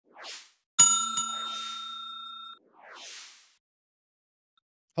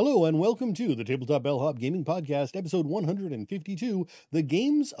Hello and welcome to the Tabletop Bellhop Gaming Podcast, episode 152, The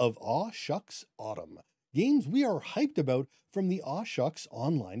Games of AwSHUX Autumn. Games we are hyped about from the AwSHUX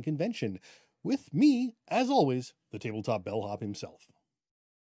online convention. With me, as always, the Tabletop Bellhop himself.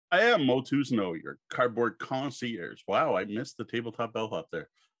 I am Mo Tuzno, your cardboard concierge. Wow, I missed the tabletop bellhop there.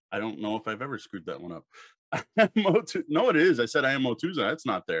 I don't know if I've ever screwed that one up. No, it is. I said I am Mo Tuzno. That's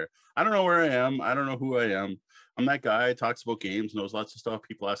not there. I don't know where I am. I don't know who I am. I'm that guy who talks about games, knows lots of stuff.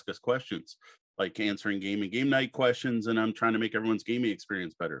 People ask us questions, like answering game and game night questions, and I'm trying to make everyone's gaming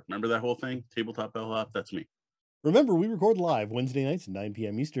experience better. Remember that whole thing? Tabletop bellhop, that's me. Remember, we record live Wednesday nights at 9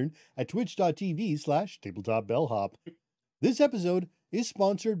 p.m. Eastern at twitch.tv/tabletopbellhop. This episode is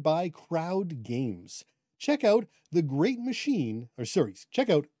sponsored by Crowd Games. Check out check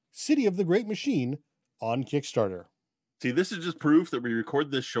out City of the Great Machine on Kickstarter. See, this is just proof that we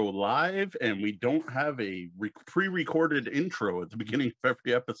record this show live and we don't have a pre-recorded intro at the beginning of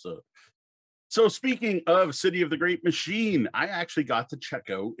every episode. So speaking of City of the Great Machine, I actually got to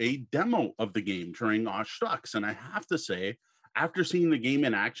check out a demo of the game during AwSHUX. And I have to say, after seeing the game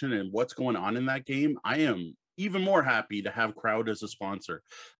in action and what's going on in that game, I am even more happy to have Crowd as a sponsor.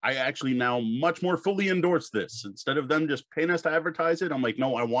 I actually now much more fully endorse this. Instead of them just paying us to advertise it, I'm like,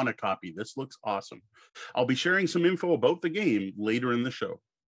 no, I want a copy. This looks awesome. I'll be sharing some info about the game later in the show.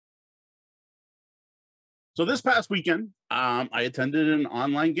 So this past weekend, I attended an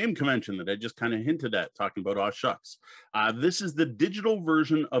online game convention that I just kind of hinted at, talking about AwSHUX. This is the digital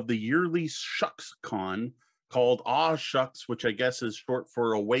version of the yearly Shucks Con called AwSHUX, which I guess is short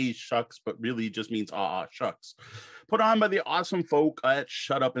for Away Shucks, but really just means AwSHUX. Put on by the awesome folk at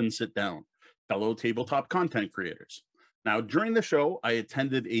Shut Up and Sit Down, fellow tabletop content creators. Now, during the show, I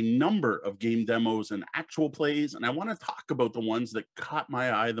attended a number of game demos and actual plays, and I want to talk about the ones that caught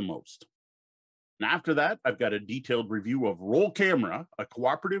my eye the most. And after that, I've got a detailed review of Roll Camera, a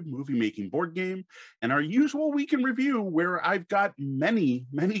cooperative movie-making board game, and our usual week in review, where I've got many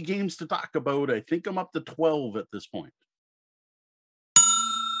games to talk about. I think I'm up to 12 at this point.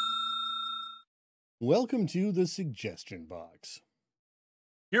 Welcome to the Suggestion Box.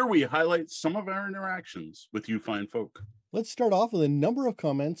 Here we highlight some of our interactions with you fine folk. Let's start off with a number of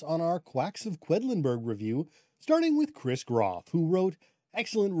comments on our Quacks of Quedlinburg review, starting with Chris Groff, who wrote,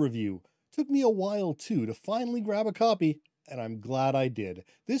 "Excellent review. Took me a while, too, to finally grab a copy, and I'm glad I did.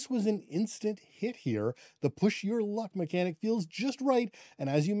 This was an instant hit here. The push your luck mechanic feels just right, and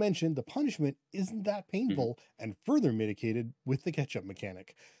as you mentioned, the punishment isn't that painful, and further mitigated with the catch-up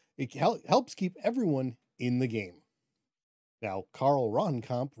mechanic. It helps keep everyone in the game." Now, Carl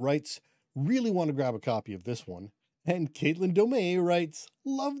Ronkamp writes, "Really want to grab a copy of this one." And Caitlin Domey writes,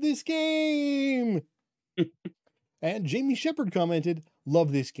 "Love this game!" And Jamie Shepard commented,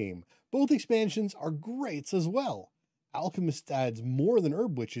 "Love this game. Both expansions are greats as well. Alchemist adds more than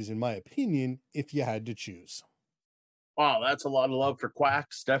Herb Witches, in my opinion, if you had to choose." Wow, that's a lot of love for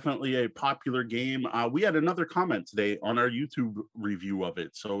Quacks. Definitely a popular game. We had another comment today on our YouTube review of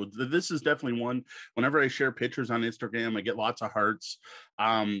it. So this is definitely one. Whenever I share pictures on Instagram, I get lots of hearts.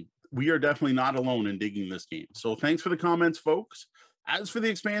 We are definitely not alone in digging this game. So thanks for the comments, folks. As for the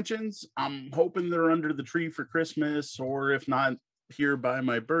expansions, I'm hoping they're under the tree for Christmas, or if not here by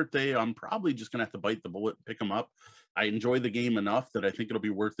my birthday, I'm probably just going to have to bite the bullet and pick them up. I enjoy the game enough that I think it'll be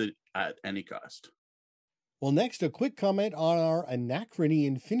worth it at any cost. Well, next, a quick comment on our Anachrony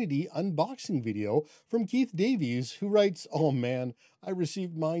Infinity unboxing video from Keith Davies, who writes, "Oh man, I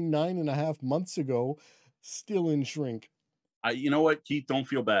received mine 9.5 months ago, still in shrink." You know what, Keith, don't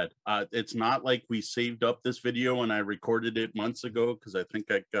feel bad. It's not like we saved up this video and I recorded it months ago, because I think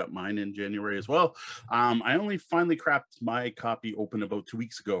I got mine in January as well. I only finally cracked my copy open about 2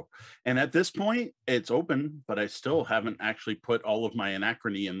 weeks ago. And at this point, it's open, but I still haven't actually put all of my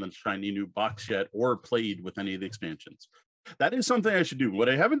Anachrony in the shiny new box yet or played with any of the expansions. That is something I should do. What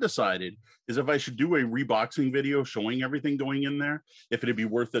I haven't decided is if I should do a reboxing video showing everything going in there, if it'd be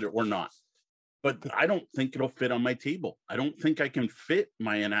worth it or not. But I don't think it'll fit on my table. I don't think I can fit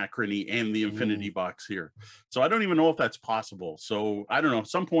my Anachrony and the Infinity box here. So I don't even know if that's possible. So I don't know. At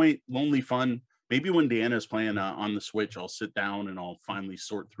some point, Lonely Fun, maybe when Deanna's playing on the Switch, I'll sit down and I'll finally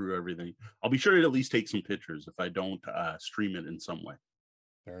sort through everything. I'll be sure to at least take some pictures if I don't stream it in some way.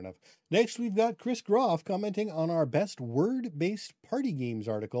 Fair enough. Next, we've got Chris Groff commenting on our best word-based party games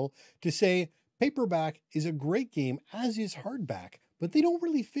article to say, "Paperback is a great game, as is hardback, but they don't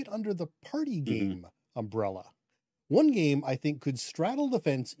really fit under the party game umbrella. One game I think could straddle the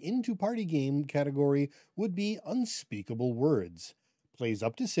fence into party game category would be Unspeakable Words. Plays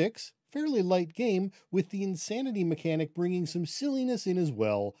up to 6, fairly light game, with the insanity mechanic bringing some silliness in as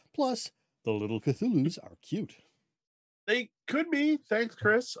well, plus the little Cthulhus are cute." They could be. Thanks,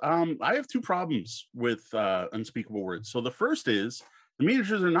 Chris. I have two problems with Unspeakable Words. So the first is the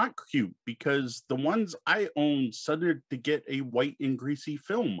miniatures are not cute because the ones I own started to get a white and greasy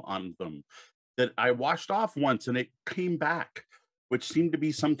film on them that I washed off once and it came back, which seemed to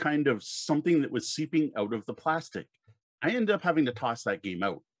be some kind of something that was seeping out of the plastic. I ended up having to toss that game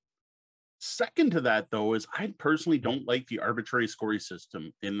out. Second to that, though, is I personally don't like the arbitrary scoring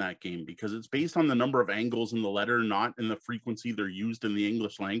system in that game because it's based on the number of angles in the letter, not in the frequency they're used in the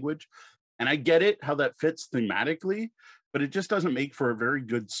English language. And I get it how that fits thematically, but it just doesn't make for a very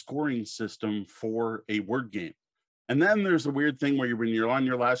good scoring system for a word game. And then there's the weird thing where when you're on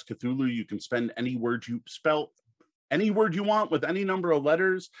your last Cthulhu, you can spend any word you spell any word you want with any number of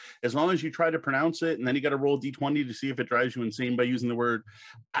letters, as long as you try to pronounce it, and then you got to roll d20 to see if it drives you insane by using the word.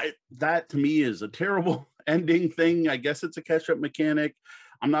 That to me is a terrible ending thing. I guess it's a catch-up mechanic.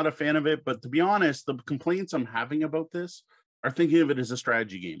 I'm not a fan of it, but to be honest, the complaints I'm having about this are thinking of it as a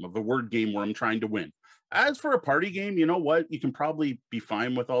strategy game, of a word game where I'm trying to win. As for a party game, you know what? You can probably be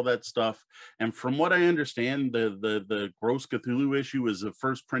fine with all that stuff. And from what I understand, the gross Cthulhu issue is the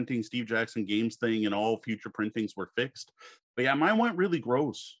first printing Steve Jackson Games thing, and all future printings were fixed. But yeah, mine went really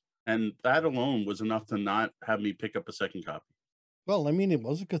gross, and that alone was enough to not have me pick up a second copy. Well, I mean, it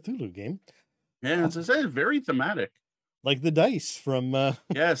was a Cthulhu game. Yeah, as I said, very thematic. Like the dice from...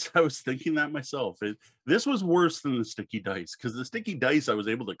 Yes, I was thinking that myself. This was worse than the sticky dice, because the sticky dice I was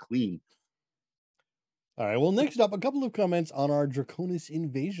able to clean. All right, well, next up, a couple of comments on our Draconis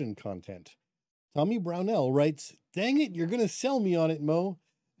invasion content. Tommy Brownell writes, "Dang it, you're going to sell me on it, Mo."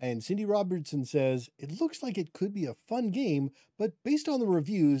 And Cindy Robertson says, "It looks like it could be a fun game, but based on the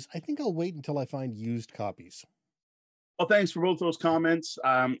reviews, I think I'll wait until I find used copies." Well, thanks for both those comments.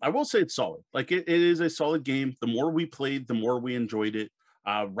 I will say it's solid. Like it is a solid game. The more we played, the more we enjoyed it.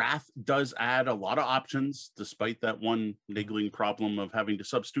 Wrath does add a lot of options, despite that one niggling problem of having to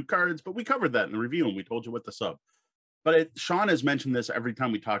substitute cards. But we covered that in the review, and we told you what to sub. But Sean has mentioned this every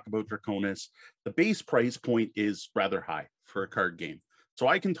time we talk about Draconis. The base price point is rather high for a card game. So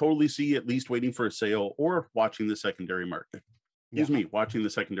I can totally see at least waiting for a sale or watching the secondary market. Watching the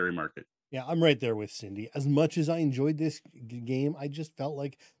secondary market. Yeah, I'm right there with Cindy. As much as I enjoyed this game, I just felt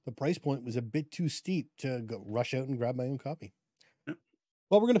like the price point was a bit too steep to go rush out and grab my own copy. Yep.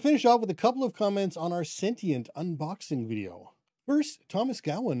 Well, we're going to finish off with a couple of comments on our Sentient unboxing video. First, Thomas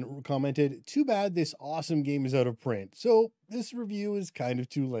Gowan commented, "Too bad this awesome game is out of print, so this review is kind of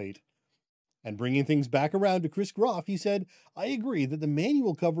too late." And bringing things back around to Chris Groff, he said, "I agree that the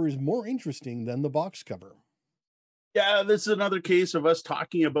manual cover is more interesting than the box cover." Yeah, this is another case of us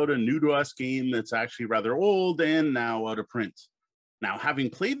talking about a new to us game that's actually rather old and now out of print. Now, having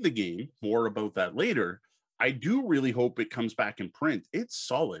played the game, more about that later, I do really hope it comes back in print. It's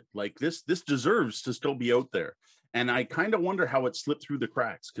solid. Like this deserves to still be out there. And I kind of wonder how it slipped through the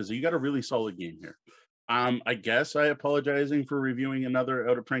cracks because you got a really solid game here. I guess I apologizing for reviewing another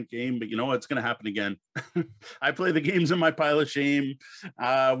out of print game, but you know what's going to happen again. I play the games in my pile of shame.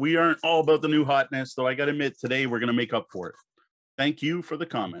 We aren't all about the new hotness, though I got to admit today we're going to make up for it. Thank you for the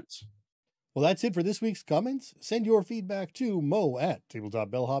comments. Well, that's it for this week's comments. Send your feedback to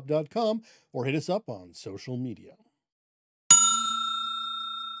mo@tabletopbellhop.com or hit us up on social media.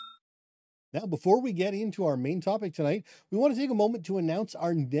 Now, before we get into our main topic tonight, we want to take a moment to announce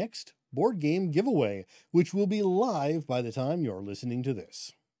our next board game giveaway, which will be live by the time you're listening to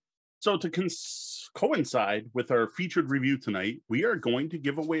this. So to coincide with our featured review tonight, we are going to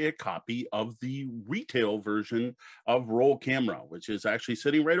give away a copy of the retail version of Roll Camera, which is actually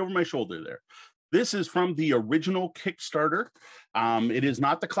sitting right over my shoulder there. This is from the original Kickstarter. It is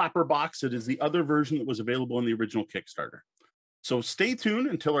not the Clapper box. It is the other version that was available in the original Kickstarter. So stay tuned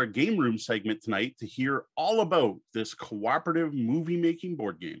until our game room segment tonight to hear all about this cooperative movie-making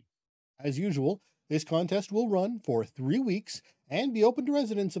board game. As usual, this contest will run for 3 weeks and be open to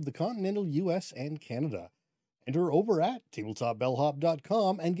residents of the continental US and Canada. Enter over at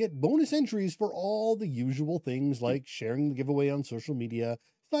tabletopbellhop.com and get bonus entries for all the usual things like sharing the giveaway on social media,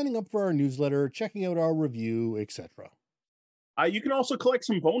 signing up for our newsletter, checking out our review, etc. You can also collect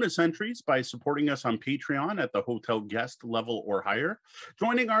some bonus entries by supporting us on Patreon at the hotel guest level or higher,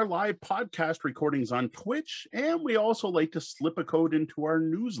 joining our live podcast recordings on Twitch, and we also like to slip a code into our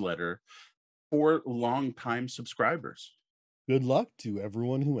newsletter for longtime subscribers. Good luck to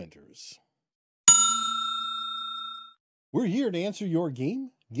everyone who enters. We're here to answer your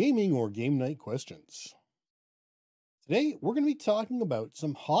gaming, or game night questions. Today, we're going to be talking about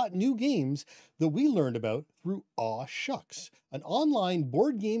some hot new games that we learned about through AwSHUX, an online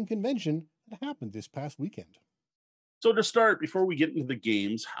board game convention that happened this past weekend. So to start, before we get into the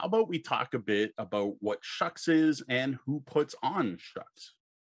games, how about we talk a bit about what Shucks is and who puts on Shucks?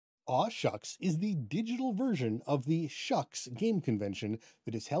 AwSHUX is the digital version of the Shucks game convention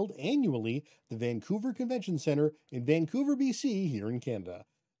that is held annually at the Vancouver Convention Centre in Vancouver, BC, here in Canada.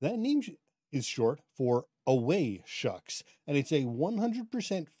 That name is short for AwSHUX, and it's a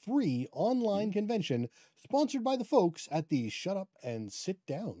 100% free online convention sponsored by the folks at the Shut Up and Sit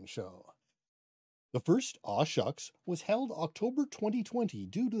Down show. The first AwSHUX was held October 2020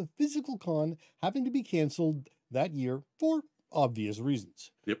 due to the physical con having to be cancelled that year for obvious reasons.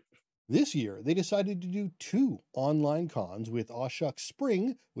 Yep. This year, they decided to do 2 online cons with AwSHUX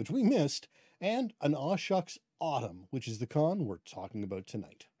Spring, which we missed, and an AwSHUX Autumn, which is the con we're talking about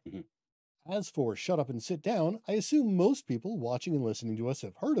tonight. Mhm. As for Shut Up and Sit Down, I assume most people watching and listening to us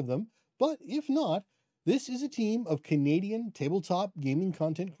have heard of them, but if not, this is a team of Canadian tabletop gaming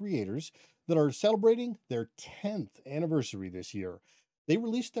content creators that are celebrating their 10th anniversary this year. They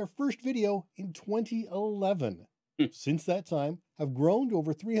released their first video in 2011. Since that time, have grown to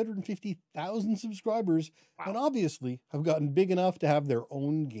over 350,000 subscribers, and Wow. obviously have gotten big enough to have their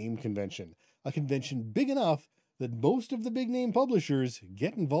own game convention. A convention big enough that most of the big name publishers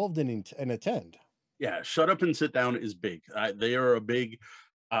get involved in and attend. Yeah, Shut Up and Sit Down is big. They are a big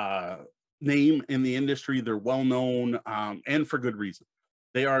name in the industry. They're well known, and for good reason.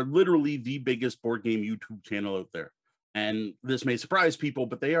 They are literally the biggest board game YouTube channel out there. And this may surprise people,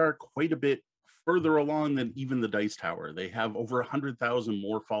 but they are quite a bit further along than even the Dice Tower. They have over 100,000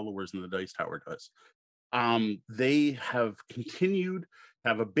 more followers than the Dice Tower does. They have continued to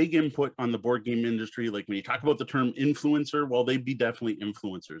have a big input on the board game industry. Like when you talk about the term influencer, well, they'd be definitely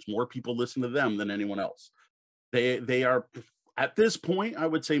influencers. More people listen to them than anyone else. They are, at this point, I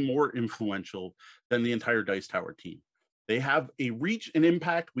would say more influential than the entire Dice Tower team. They have a reach and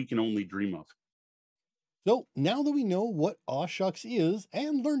impact we can only dream of. So now that we know what AwSHUX is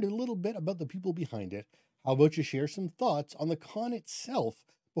and learned a little bit about the people behind it, how about you share some thoughts on the con itself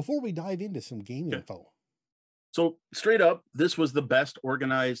before we dive into some game info? So straight up, this was the best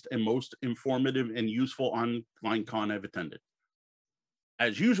organized and most informative and useful online con I've attended.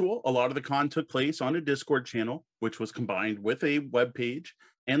 As usual, a lot of the con took place on a Discord channel, which was combined with a web page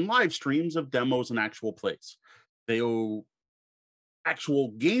and live streams of demos and actual plays.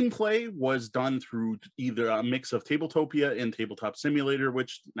 Actual gameplay was done through either a mix of Tabletopia and Tabletop Simulator,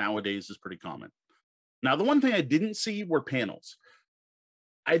 which nowadays is pretty common. Now, the one thing I didn't see were panels.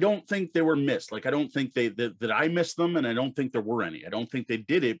 I don't think they were missed. Like, I don't think that I missed them, and I don't think there were any. I don't think they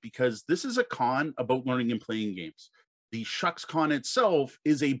did it because this is a con about learning and playing games. The Shucks Con itself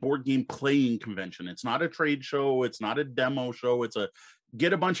is a board game playing convention. It's not a trade show. It's not a demo show. It's a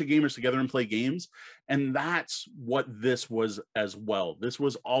get a bunch of gamers together and play games. And that's what this was as well. This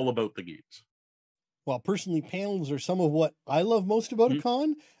was all about the games. While personally, panels are some of what I love most about a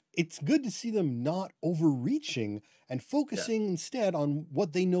con, it's good to see them not overreaching and focusing instead on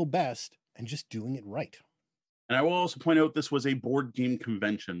what they know best and just doing it right. And I will also point out this was a board game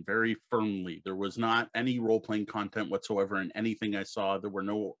convention very firmly. There was not any role-playing content whatsoever in anything I saw. There were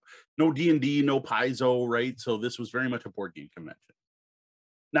no D&D, no Paizo, right? So this was very much a board game convention.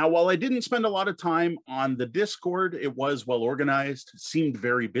 Now, while I didn't spend a lot of time on the Discord, it was well organized, seemed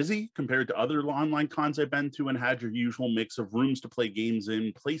very busy compared to other online cons I've been to, and had your usual mix of rooms to play games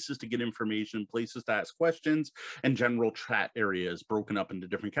in, places to get information, places to ask questions, and general chat areas broken up into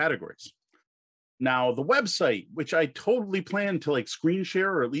different categories. Now, the website, which I totally planned to like screen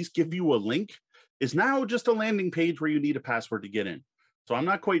share or at least give you a link, is now just a landing page where you need a password to get in. So I'm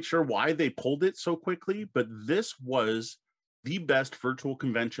not quite sure why they pulled it so quickly, but this was the best virtual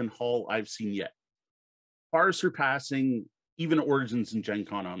convention hall I've seen yet, far surpassing even Origins and Gen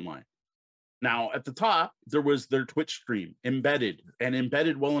Con Online. Now, at the top, there was their Twitch stream embedded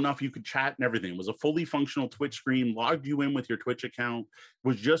well enough you could chat and everything. It was a fully functional Twitch stream, logged you in with your Twitch account,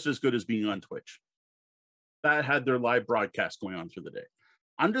 was just as good as being on Twitch. That had their live broadcast going on through the day.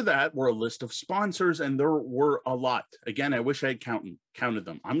 Under that were a list of sponsors, and there were a lot. Again, I wish I had counted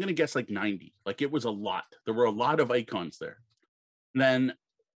them. I'm going to guess like 90. Like, it was a lot. There were a lot of icons there. And then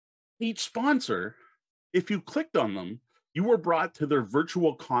each sponsor, if you clicked on them, you were brought to their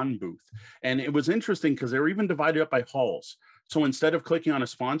virtual con booth. And it was interesting because they were even divided up by halls. So instead of clicking on a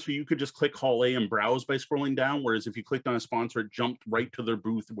sponsor, you could just click Hall A and browse by scrolling down. Whereas if you clicked on a sponsor, it jumped right to their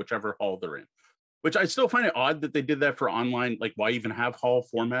booth, whichever hall they're in. Which I still find it odd that they did that for online. Like, why even have hall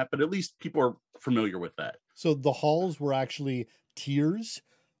format? But at least people are familiar with that. So the halls were actually tiers.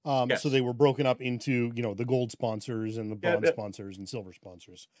 Yes. So they were broken up into, the gold sponsors and the bronze sponsors and silver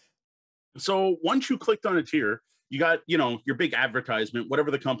sponsors. So once you clicked on a tier, you got, you know, your big advertisement,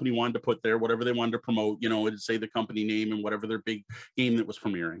 whatever the company wanted to put there, whatever they wanted to promote, you know, it'd say the company name and whatever their big game that was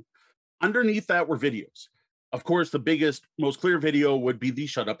premiering. Underneath that were videos. Of course, the biggest, most clear video would be the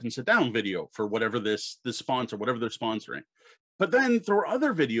shut up and sit down video for whatever this sponsor, whatever they're sponsoring. But then there were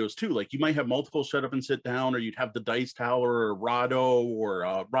other videos too. Like you might have multiple shut up and sit down, or you'd have the Dice Tower or Rado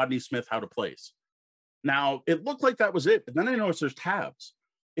or Rodney Smith How to Place. Now it looked like that was it, but then I noticed there's tabs.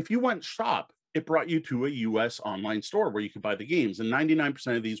 If you went shop, it brought you to a US online store where you could buy the games, and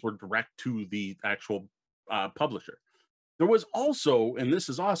 99% of these were direct to the actual publisher. There was also, and this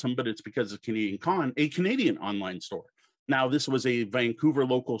is awesome, but it's because of Canadian Con, a Canadian online store. Now, this was a Vancouver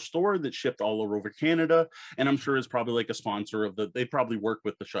local store that shipped all over Canada, and I'm sure is probably like a sponsor of they probably work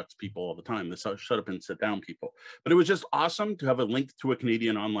with the AwSHUX people all the time, the shut up and sit down people. But it was just awesome to have a link to a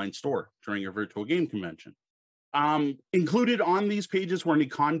Canadian online store during your virtual game convention. Included on these pages were any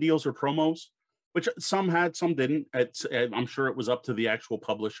con deals or promos, which some had, some didn't. I'm sure it was up to the actual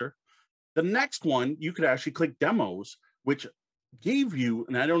publisher. The next one, you could actually click demos, which gave you,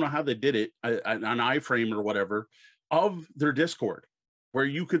 and I don't know how they did it, an iframe or whatever, of their Discord, where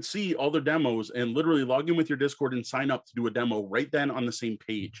you could see all their demos and literally log in with your Discord and sign up to do a demo right then on the same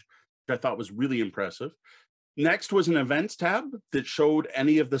page, which I thought was really impressive. Next was an events tab that showed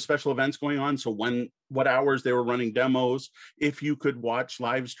any of the special events going on. So what hours they were running demos, if you could watch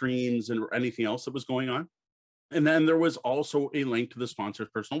live streams and anything else that was going on. And then there was also a link to the sponsor's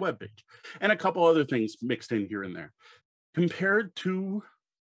personal webpage and a couple other things mixed in here and there. Compared to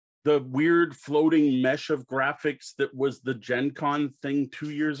the weird floating mesh of graphics that was the Gen Con thing 2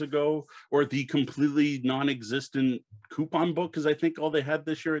 years ago, or the completely non-existent coupon book, because I think all they had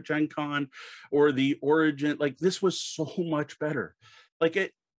this year at Gen Con, or the Origin, like this was so much better. Like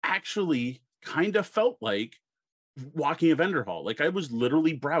it actually kind of felt like walking a vendor hall. Like I was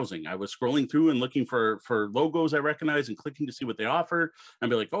literally browsing. I was scrolling through and looking for logos I recognize and clicking to see what they offer and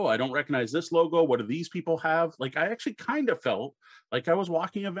be like, oh, I don't recognize this logo. What do these people have? Like I actually kind of felt like I was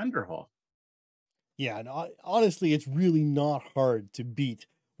walking a vendor hall. Yeah, and honestly, it's really not hard to beat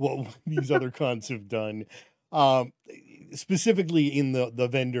what these other cons have done. Specifically in the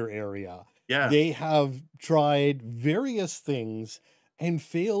vendor area. Yeah. They have tried various things and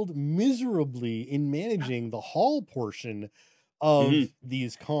failed miserably in managing the hall portion of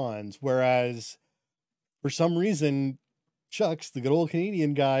these cons. Whereas for some reason, AwSHUX, the good old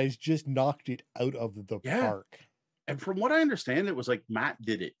Canadian guys, just knocked it out of the park. And from what I understand, it was like Matt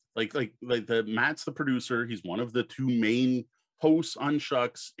did it. Like Matt's the producer. He's one of the two main hosts on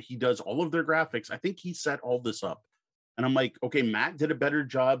AwSHUX. He does all of their graphics. I think he set all this up. And I'm like, okay, Matt did a better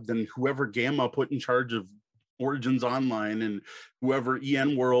job than whoever Gamma put in charge of Origins Online and whoever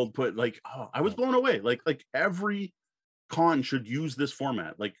EN World put. Like, oh, I was blown away. Like every con should use this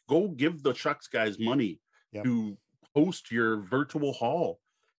format. Like go give the AwSHUX guys money to host your virtual hall.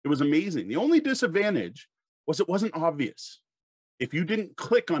 It was amazing. The only disadvantage was it wasn't obvious. If you didn't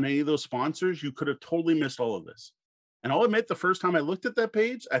click on any of those sponsors, you could have totally missed all of this. And I'll admit, the first time I looked at that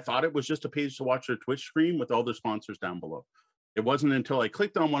page, I thought it was just a page to watch their Twitch stream with all their sponsors down below. It wasn't until I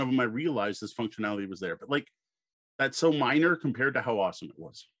clicked on one of them I realized this functionality was there. But like, that's so minor compared to how awesome it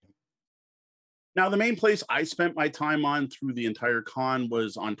was. Now, the main place I spent my time on through the entire con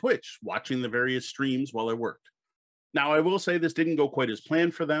was on Twitch, watching the various streams while I worked. Now, I will say this didn't go quite as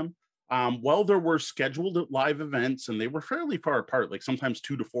planned for them. While there were scheduled live events, and they were fairly far apart, like sometimes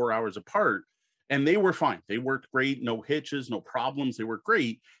 2 to 4 hours apart, and they were fine. They worked great, no hitches, no problems. They were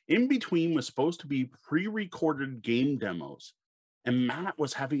great. In between was supposed to be pre-recorded game demos, and Matt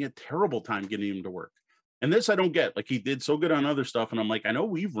was having a terrible time getting them to work. And this I don't get. Like he did so good on other stuff, and I'm like, I know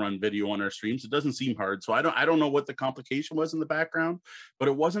we've run video on our streams. It doesn't seem hard, so I don't know what the complication was in the background. But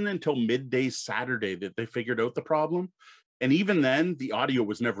it wasn't until midday Saturday that they figured out the problem. And even then, the audio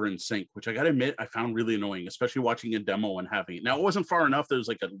was never in sync, which I got to admit, I found really annoying, especially watching a demo and having it. Now, it wasn't far enough. There was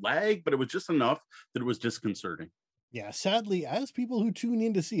like a lag, but it was just enough that it was disconcerting. Yeah, sadly, as people who tune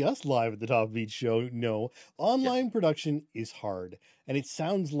in to see us live at the Top Beach show know, online production is hard. And it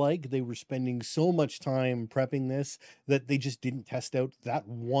sounds like they were spending so much time prepping this that they just didn't test out that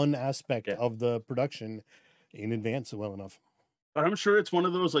one aspect of the production in advance well enough. But I'm sure it's one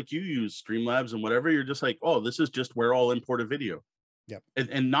of those, like you use Streamlabs and whatever, you're just like, oh, this is just where I'll import a video. Yep.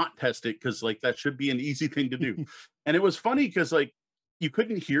 And not test it, because like that should be an easy thing to do. And it was funny because like you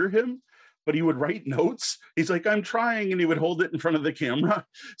couldn't hear him, but he would write notes. He's like, I'm trying, and he would hold it in front of the camera.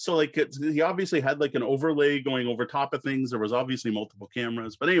 So like he obviously had like an overlay going over top of things. There was obviously multiple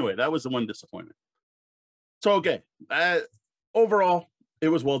cameras. But anyway, that was the one disappointment. So okay, overall, it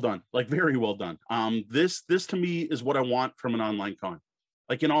was well done, like very well done. This to me is what I want from an online con.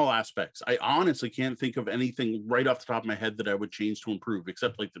 like in all aspects. I honestly can't think of anything right off the top of my head that I would change to improve,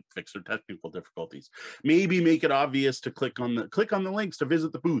 except like to fix their technical difficulties. Maybe make it obvious to click on the links to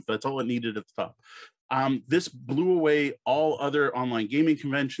visit the booth. That's all it needed at the top. This blew away all other online gaming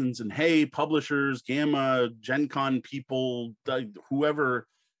conventions. And hey, publishers, Gamma, Gen Con people, whoever,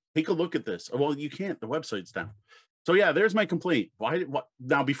 take a look at this. Well, you can't. The website's down. So yeah, there's my complaint. Why? What?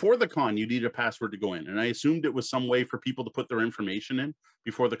 Now, before the con, you need a password to go in, and I assumed it was some way for people to put their information in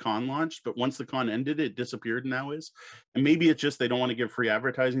before the con launched. But once the con ended, it disappeared. Now is, and maybe it's just they don't want to give free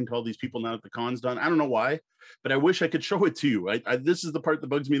advertising to all these people now that the con's done. I don't know why, but I wish I could show it to you. This is the part that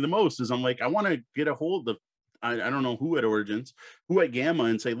bugs me the most. Is I'm like, I want to get a hold of, I don't know who at Origins, who at Gamma,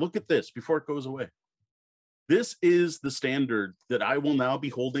 and say, look at this before it goes away. This is the standard that I will now be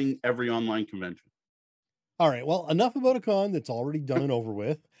holding every online convention. All right, well, enough about a con that's already done and over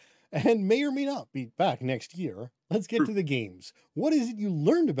with, and may or may not be back next year. Let's get to the games. What is it you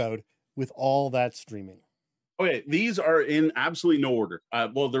learned about with all that streaming? Okay, these are in absolutely no order.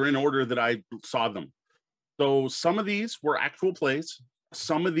 Well, they're in order that I saw them. So some of these were actual plays.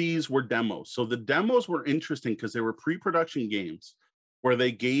 Some of these were demos. So the demos were interesting because they were pre-production games where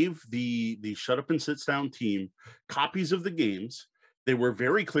they gave the Shut Up and Sit Down team copies of the games. They were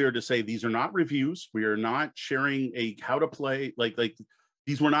very clear to say these are not reviews. We are not sharing a how to play. Like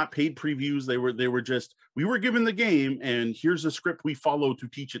these were not paid previews. They were just, we were given the game and here's a script we follow to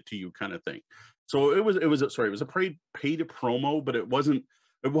teach it to you, kind of thing. So it was a paid promo, but it wasn't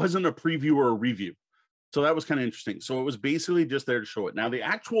a preview or a review. So that was kind of interesting. So it was basically just there to show it. Now the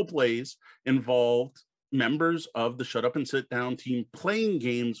actual plays involved members of the Shut Up and Sit Down team playing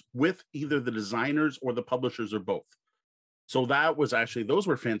games with either the designers or the publishers or both. So that was actually, those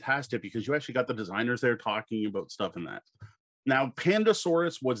were fantastic because you actually got the designers there talking about stuff in that. Now,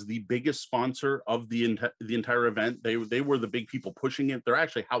 Pandasaurus was the biggest sponsor of the entire event. They were the big people pushing it. They're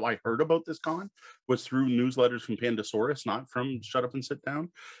actually how I heard about this con was through newsletters from Pandasaurus, not from Shut Up and Sit Down.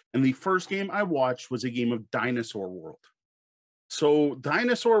 And the first game I watched was a game of Dinosaur World. So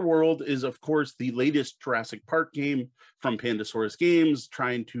Dinosaur World is, of course, the latest Jurassic Park game from Pandasaurus Games,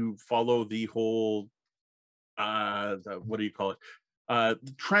 trying to follow the whole what do you call it?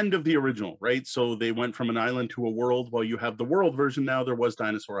 The trend of the original, right? So they went from an island to a world. Well, you have the world version now. There was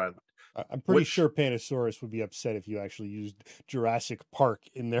Dinosaur Island. I'm pretty sure Pandasaurus would be upset if you actually used Jurassic Park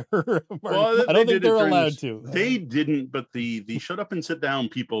in there. Well, I don't think they're allowed to. They didn't, but the Shut Up and Sit Down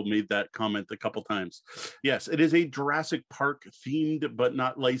people made that comment a couple times. Yes, it is a Jurassic Park themed but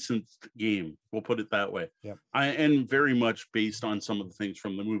not licensed game. We'll put it that way. Yeah, and very much based on some of the things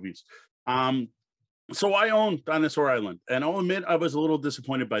from the movies. So I own Dinosaur Island, and I'll admit I was a little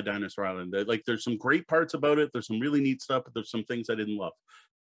disappointed by Dinosaur Island. Like, there's some great parts about it. There's some really neat stuff, but there's some things I didn't love.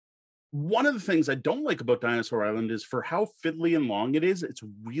 One of the things I don't like about Dinosaur Island is for how fiddly and long it is. It's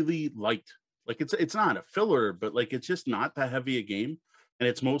really light. Like it's not a filler, but like it's just not that heavy a game, and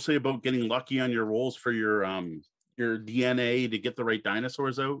it's mostly about getting lucky on your rolls for your DNA to get the right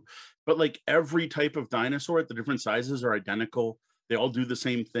dinosaurs out. But like every type of dinosaur at the different sizes are identical. They all do the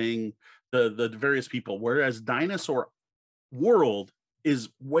same thing. The various people, whereas Dinosaur World is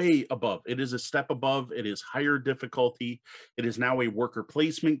way above. It is a step above. It is higher difficulty. It is now a worker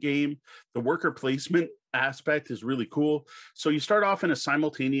placement game. The worker placement aspect is really cool. So you start off in a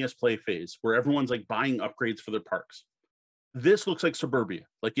simultaneous play phase where everyone's like buying upgrades for their parks. This looks like Suburbia.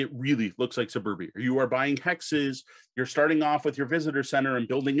 Like it really looks like Suburbia. You are buying hexes. You're starting off with your visitor center and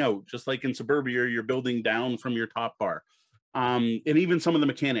building out, just like in Suburbia, you're building down from your top bar. And even some of the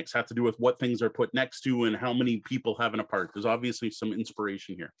mechanics have to do with what things are put next to and how many people have in a park. There's obviously some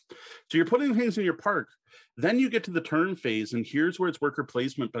inspiration here. So you're putting things in your park. Then you get to the turn phase, and here's where it's worker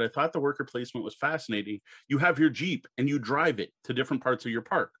placement. But I thought the worker placement was fascinating. You have your Jeep, and you drive it to different parts of your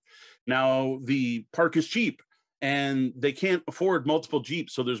park. Now, the park is cheap, and they can't afford multiple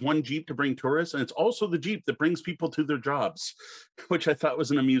Jeeps. So there's one Jeep to bring tourists, and it's also the Jeep that brings people to their jobs, which I thought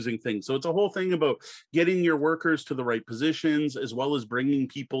was an amusing thing. So it's a whole thing about getting your workers to the right positions, as well as bringing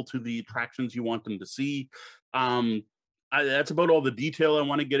people to the attractions you want them to see. That's about all the detail I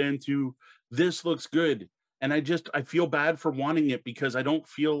want to get into. This looks good. And I feel bad for wanting it because I don't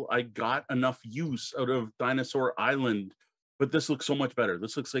feel I got enough use out of Dinosaur Island. But this looks so much better.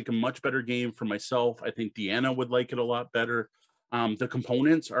 This looks like a much better game for myself. I think Deanna would like it a lot better. The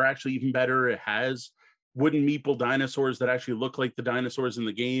components are actually even better. It has wooden meeple dinosaurs that actually look like the dinosaurs in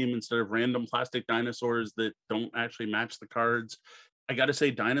the game instead of random plastic dinosaurs that don't actually match the cards. I got to say,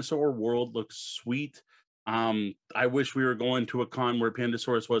 Dinosaur World looks sweet. I wish we were going to a con where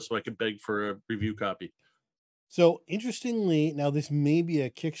Pandasaurus was so I could beg for a review copy. So interestingly, now this may be a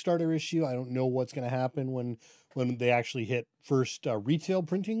Kickstarter issue. I don't know what's going to happen when they actually hit first retail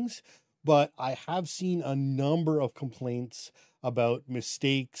printings, but I have seen a number of complaints about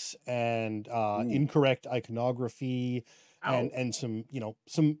mistakes and Ooh, incorrect iconography ow. and some,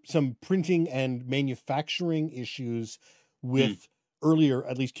 some printing and manufacturing issues Hmm, with earlier,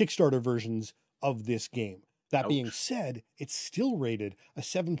 at least Kickstarter versions of this game. That being ouch. said, it's still rated a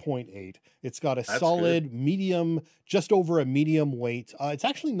 7.8. It's got a That's good. solid medium, just over a medium weight. It's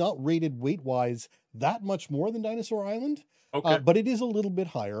actually not rated weight wise that much more than Dinosaur Island, Okay. but it is a little bit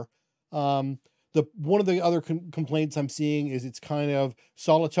higher. The one of the other complaints I'm seeing is it's kind of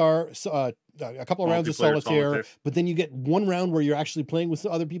solitaire, a couple of rounds of Multiplayer solitaire, solitaire. but then you get one round where you're actually playing with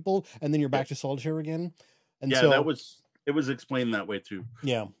other people, and then you're Yeah. back to solitaire again. And Yeah, so, it was explained that way too.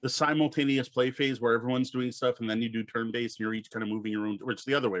 yeah, The simultaneous play phase where everyone's doing stuff and then you do turn based and you're each kind of moving your own, or it's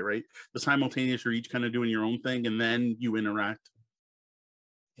the other way, right? The simultaneous, you're each kind of doing your own thing and then you interact.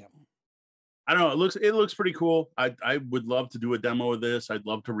 yeah. I don't know. It looks pretty cool. I would love to do a demo of this. I'd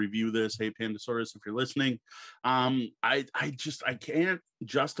love to review this. Hey Pandasaurus, if you're listening, I can't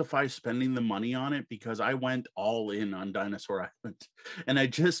justify spending the money on it because I went all in on Dinosaur Island, and I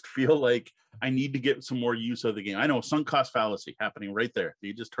just feel like I need to get some more use of the game. I know sunk cost fallacy happening right there.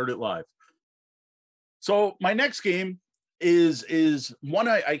 You just heard it live. So my next game is one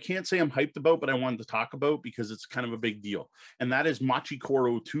I can't say I'm hyped about, but I wanted to talk about because it's kind of a big deal, and that is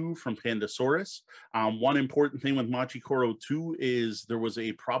Machikoro 2 from Pandasaurus. One important thing with Machikoro 2 is there was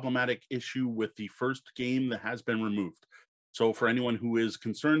a problematic issue with the first game that has been removed. So for anyone who is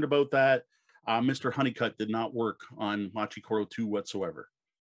concerned about that, Mr. Honeycutt did not work on Machikoro 2 whatsoever.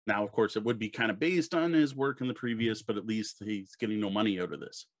 Now, of course, it would be kind of based on his work in the previous, but at least he's getting no money out of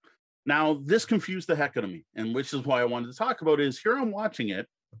this. Now, this confused the heck out of me, and which is why I wanted to talk about is here I'm watching it,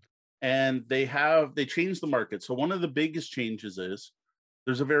 and they changed the market. So one of the biggest changes is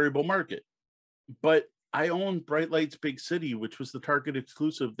there's a variable market. But I own Bright Lights Big City, which was the Target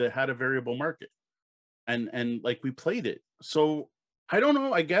exclusive that had a variable market. And like we played it. So I don't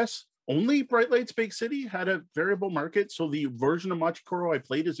know, I guess only Bright Lights Big City had a variable market. So the version of Machikoro I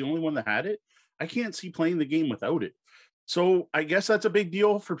played is the only one that had it. I can't see playing the game without it. So I guess that's a big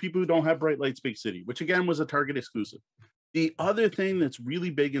deal for people who don't have Bright Lights Big City, which again was a Target exclusive. The other thing that's really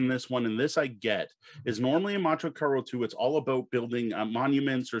big in this one, and this I get, is normally in Machikoro 2, it's all about building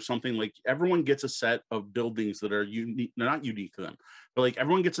monuments or something. Like everyone gets a set of buildings that are unique. They're not unique to them, but like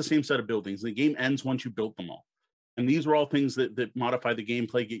everyone gets the same set of buildings. The game ends once you built them all. And these are all things that modify the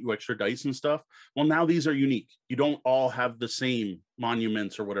gameplay, get you extra dice and stuff. Well, now these are unique. You don't all have the same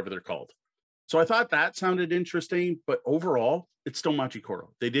monuments or whatever they're called. So I thought that sounded interesting, but overall, it's still Machikoro.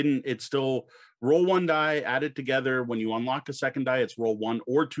 It's still roll one die, add it together. When you unlock a second die, it's roll one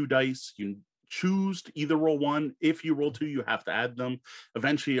or two dice. You choose to either roll one. If you roll two, you have to add them.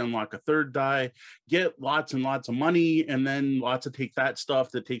 Eventually, you unlock a third die, get lots and lots of money, and then lots of take that stuff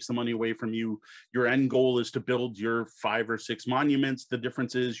that takes the money away from you. Your end goal is to build your 5 or 6 monuments. The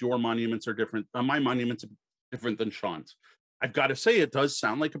difference is your monuments are different. My monuments are different than Sean's. I've got to say, it does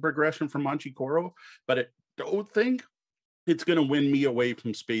sound like a progression from Machikoro, but I don't think it's going to win me away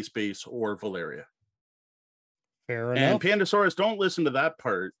from Space Base or Valeria. Fair And enough. Pandasaurus, don't listen to that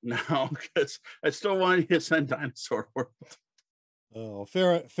part now because I still want you to send Dinosaur World. Oh,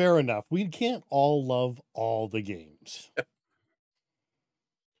 fair enough. We can't all love all the games.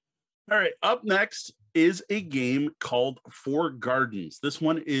 All right, up next is a game called Four Gardens. This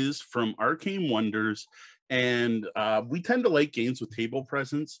one is from Arcane Wonders, and we tend to like games with table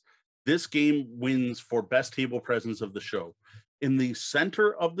presence. This game wins for best table presence of the show. In the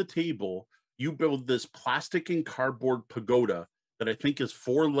center of the table, you build this plastic and cardboard pagoda that I think is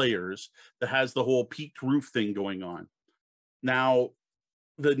 4 layers that has the whole peaked roof thing going on. Now,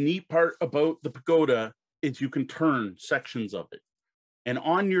 the neat part about the pagoda is you can turn sections of it. And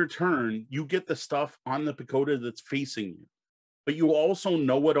on your turn, you get the stuff on the pagoda that's facing you. But you also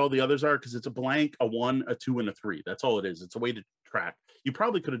know what all the others are because it's a blank, a 1, a 2, and a 3. That's all it is. It's a way to track. You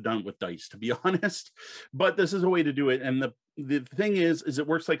probably could have done it with dice, to be honest, but this is a way to do it. And the thing is it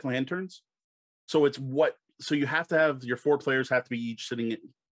works like lanterns. So so you have to have your 4 players have to be each sitting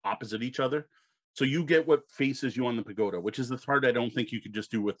opposite each other. So you get what faces you on the pagoda, which is the part I don't think you could just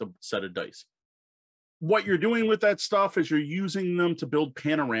do with a set of dice. What you're doing with that stuff is you're using them to build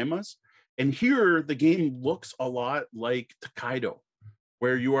panoramas. And here the game looks a lot like Tokaido,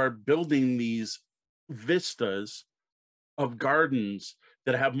 where you are building these vistas of gardens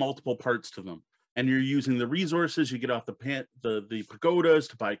that have multiple parts to them. And you're using the resources you get off the pagodas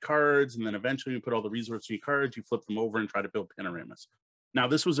to buy cards, and then eventually you put all the resources in your cards, you flip them over and try to build panoramas. Now,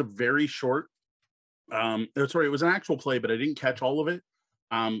 this was a very short Sorry, it was an actual play, but I didn't catch all of it.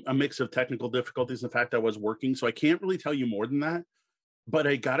 A mix of technical difficulties and the fact I was working, so I can't really tell you more than that. But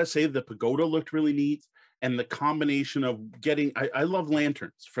I gotta say the pagoda looked really neat, and the combination of getting I love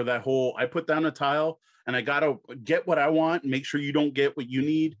lanterns for that whole I put down a tile and I gotta get what I want and make sure you don't get what you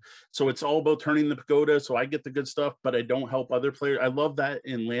need. So it's all about turning the pagoda so I get the good stuff, but I don't help other players. I love that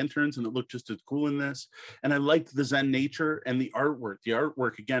in lanterns, and it looked just as cool in this. And I liked the Zen nature and the artwork. The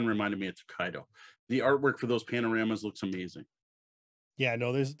artwork again reminded me of Tokaido. The artwork for those panoramas looks amazing. Yeah,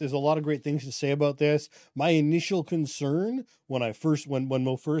 no, there's a lot of great things to say about this. My initial concern when when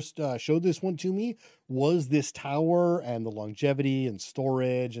Mo first showed this one to me was this tower and the longevity and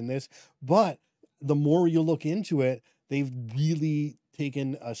storage and this. But the more you look into it, they've really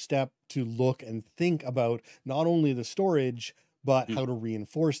taken a step to look and think about not only the storage but Mm, how to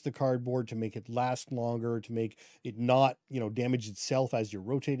reinforce the cardboard to make it last longer, to make it not, damage itself as you're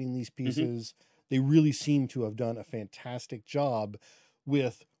rotating these mhm, pieces. They really seem to have done a fantastic job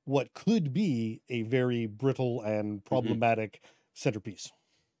with what could be a very brittle and mhm. problematic centerpiece.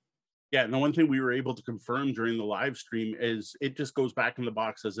 Yeah, and the one thing we were able to confirm during the live stream is it just goes back in the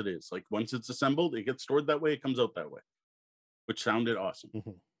box as it is. Like once it's assembled, it gets stored that way, it comes out that way, which sounded awesome.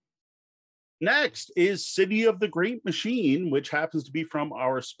 Mhm. Next is City of the Great Machine, which happens to be from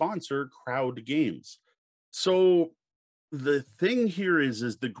our sponsor, Crowd Games. So the thing here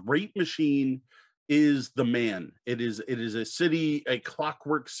is the Great Machine is the man. It is a city, a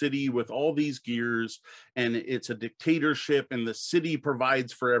clockwork city with all these gears, and it's a dictatorship, and the city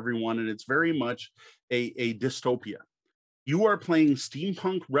provides for everyone, and it's very much a dystopia. You are playing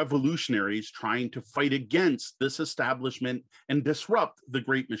steampunk revolutionaries trying to fight against this establishment and disrupt the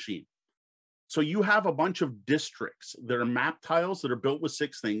Great Machine. So you have a bunch of districts that are map tiles that are built with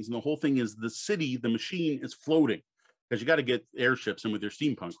six things, and the whole thing is the city, the machine is floating because you got to get airships in with your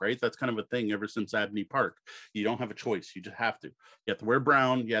steampunk, right? That's kind of a thing ever since Abney Park. You don't have a choice; you just have to. You have to wear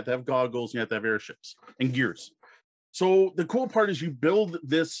brown, you have to have goggles, you have to have airships and gears. So the cool part is you build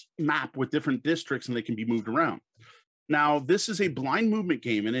this map with different districts, and they can be moved around. Now, this is a blind movement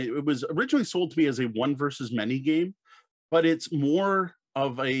game, and it was originally sold to me as a one versus many game, but it's more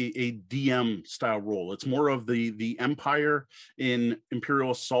of a DM style role. It's more of the Empire in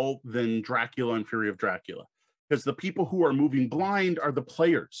Imperial Assault than Dracula and Fury of Dracula, because the people who are moving blind are the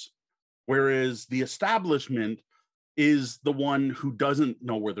players, whereas the establishment is the one who doesn't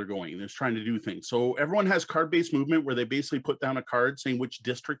know where they're going and is trying to do things. So everyone has card-based movement where they basically put down a card saying which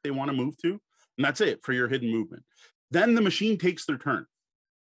district they want to move to, and that's it for your hidden movement. Then the machine takes their turn.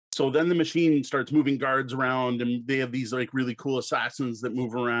 So then the machine starts moving guards around, and they have these like really cool assassins that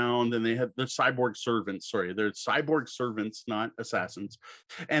move around, and they have the cyborg servants. Sorry, they're cyborg servants, not assassins.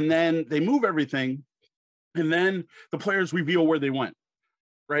 And then they move everything, and then the players reveal where they went,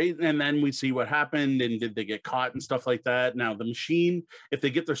 right? And then we see what happened and did they get caught and stuff like that. Now the machine, if they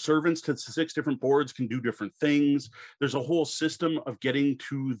get their servants to six different boards, can do different things. There's a whole system of getting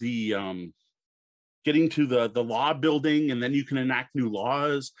to the law building, and then you can enact new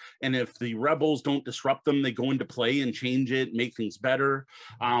laws, and if the rebels don't disrupt them, they go into play and change it, make things better.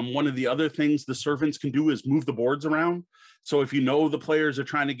 One of the other things the servants can do is move the boards around. So if you know the players are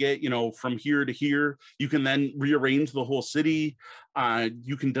trying to get from here to here, you can then rearrange the whole city.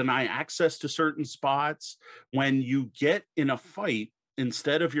 You can deny access to certain spots. When you get in a fight,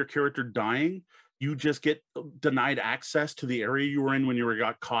 instead of your character dying, you just get denied access to the area you were in when you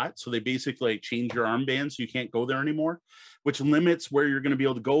got caught. So they basically change your armband so you can't go there anymore, which limits where you're going to be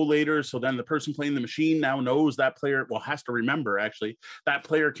able to go later. So then the person playing the machine now knows that player, has to remember actually, that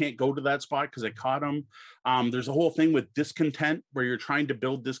player can't go to that spot because I caught him. There's a whole thing with discontent where you're trying to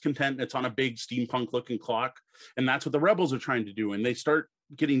build discontent. It's on a big steampunk looking clock. And that's what the rebels are trying to do. And they start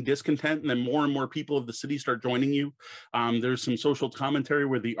getting discontent, and then more and more people of the city start joining you. There's some social commentary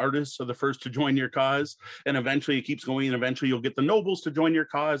where the artists are the first to join your cause, and eventually it keeps going, and eventually you'll get the nobles to join your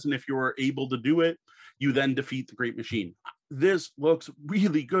cause, and if you're able to do it, you then defeat the Great Machine. This looks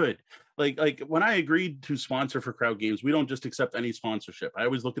really good. Like when I agreed to sponsor for Crowd Games, we don't just accept any sponsorship. I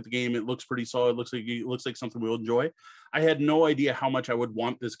always look at the game; it looks pretty solid. It looks like something we'll enjoy. I had no idea how much I would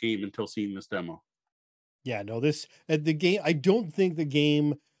want this game until seeing this demo. Yeah, no, this the game. I don't think the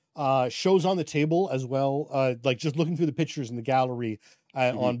game shows on the table as well. Like just looking through the pictures in the gallery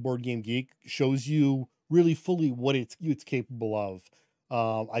Mhm. on Board Game Geek shows you really fully what it's capable of.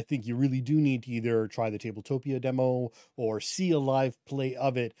 I think you really do need to either try the Tabletopia demo or see a live play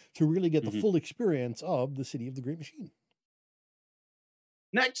of it to really get the Mhm. full experience of the City of the Great Machine.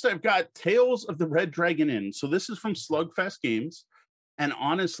 Next, I've got Tales of the Red Dragon Inn. So this is from Slugfest Games. And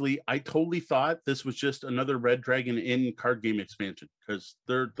honestly, I totally thought this was just another Red Dragon Inn card game expansion because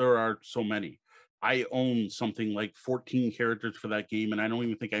there are so many. I own something like 14 characters for that game, and I don't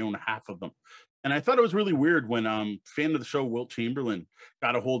even think I own half of them. And I thought it was really weird when fan of the show Wilt Chamberlain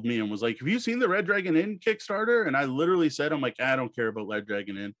got a hold of me and was like, "Have you seen the Red Dragon Inn Kickstarter?" And I literally said, "I'm like, I don't care about Red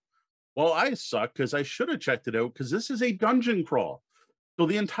Dragon Inn." Well, I suck because I should have checked it out because this is a dungeon crawl. So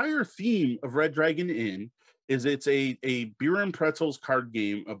the entire theme of Red Dragon Inn is it's a beer and pretzels card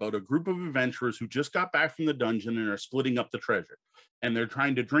game about a group of adventurers who just got back from the dungeon and are splitting up the treasure. And they're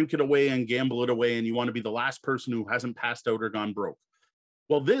trying to drink it away and gamble it away, and you want to be the last person who hasn't passed out or gone broke.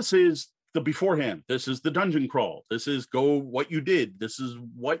 Well, this is the beforehand. This is the dungeon crawl. This is go what you did. This is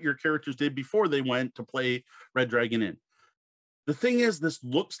what your characters did before they went to play Red Dragon Inn. The thing is, this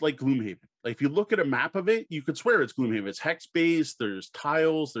looks like Gloomhaven. Like, if you look at a map of it, you could swear it's Gloomhaven. It's hex-based, there's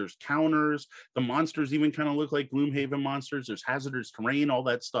tiles, there's counters. The monsters even kind of look like Gloomhaven monsters. There's hazardous terrain, all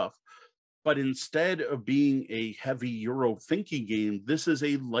that stuff. But instead of being a heavy Euro thinking game, this is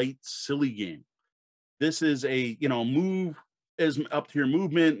a light, silly game. This is a, move is up to your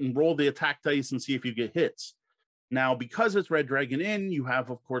movement and roll the attack dice and see if you get hits. Now, because it's Red Dragon Inn, you have,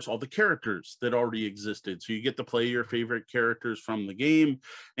 of course, all the characters that already existed. So you get to play your favorite characters from the game,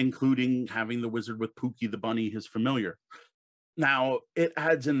 including having the wizard with Pookie the bunny, his familiar. Now, it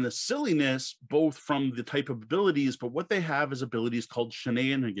adds in the silliness, both from the type of abilities, but what they have is abilities called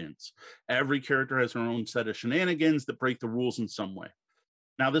shenanigans. Every character has their own set of shenanigans that break the rules in some way.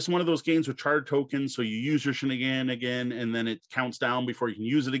 Now, this is one of those games with charred tokens, so you use your shenanigan again, and then it counts down before you can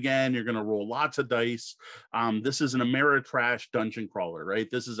use it again. You're going to roll lots of dice. This is an Ameritrash dungeon crawler, right?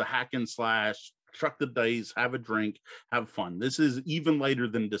 This is a hack and slash, chuck the dice, have a drink, have fun. This is even lighter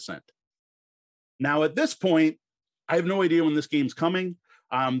than Descent. Now, at this point, I have no idea when this game's coming.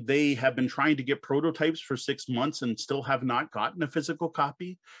 They have been trying to get prototypes for 6 months and still have not gotten a physical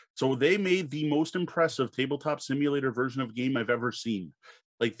copy. So they made the most impressive tabletop simulator version of a game I've ever seen.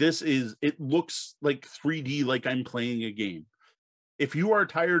 Like, it looks like 3D, like I'm playing a game. If you are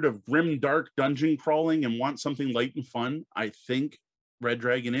tired of grim, dark dungeon crawling and want something light and fun, I think Red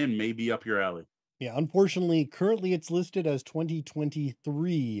Dragon Inn may be up your alley. Yeah, unfortunately, currently it's listed as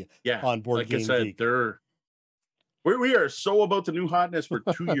 2023 on Board Game Geek. We are so about the new hotness. We're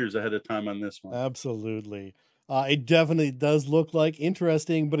 2 years ahead of time on this one. Absolutely. It definitely does look like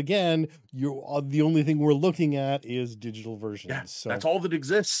interesting, but again, the only thing we're looking at is digital versions. Yeah, so that's all that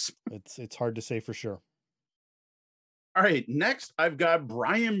exists. It's hard to say for sure. All right, next I've got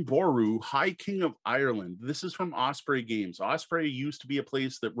Brian Boru, High King of Ireland. This is from Osprey Games. Osprey used to be a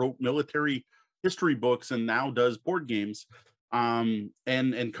place that wrote military history books and now does board games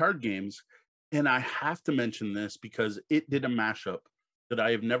and card games. And I have to mention this because it did a mashup that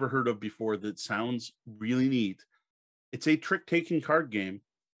I have never heard of before that sounds really neat. It's a trick-taking card game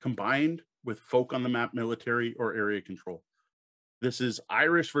combined with folk on the map military or area control. This is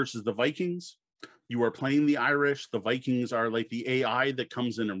Irish versus the Vikings. You are playing the Irish. The Vikings are like the AI that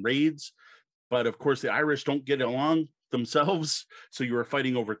comes in and raids. But of course, the Irish don't get along themselves. So you are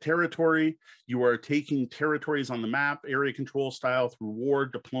fighting over territory. You are taking territories on the map, area control style, through war,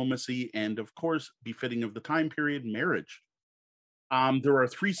 diplomacy, and of course, befitting of the time period, marriage. There are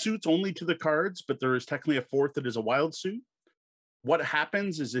 3 suits only to the cards, but there is technically a 4th that is a wild suit. What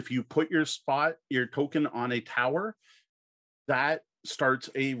happens is if you put your token on a tower, that starts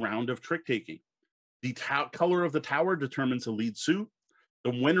a round of trick taking. The color of the tower determines the lead suit.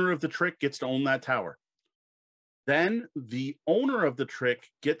 The winner of the trick gets to own that tower. Then the owner of the trick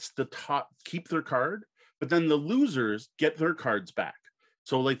gets keep their card, but then the losers get their cards back.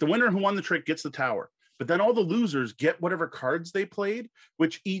 So like the winner who won the trick gets the tower, but then all the losers get whatever cards they played,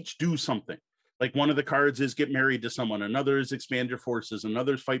 which each do something. Like one of the cards is get married to someone, another is expand your forces,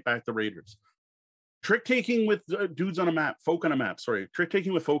 another is fight back the raiders. Trick taking with dudes on a map, folk on a map. Sorry, trick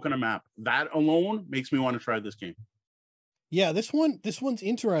taking with folk on a map. That alone makes me want to try this game. Yeah, this one's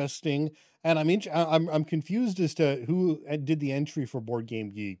interesting, and I'm confused as to who did the entry for Board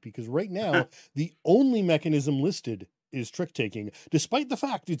Game Geek, because right now the only mechanism listed is trick taking, despite the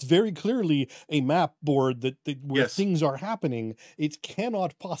fact it's very clearly a map board where Yes. things are happening. It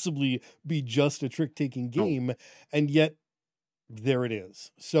cannot possibly be just a trick taking game, no. And yet there it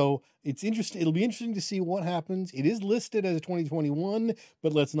is. So it's interesting. It'll be interesting to see what happens. It is listed as 2021,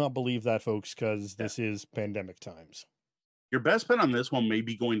 but let's not believe that, folks, because this is pandemic times. Your best bet on this one may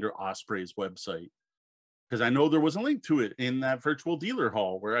be going to Osprey's website, because I know there was a link to it in that virtual dealer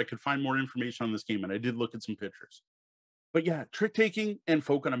hall where I could find more information on this game, and I did look at some pictures. But yeah, trick taking and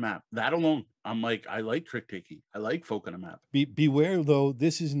folk on a map. That alone, I'm like, I like trick taking. I like folk on a map. Beware though,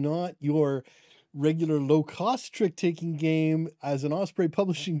 this is not your regular low-cost trick-taking game. As an Osprey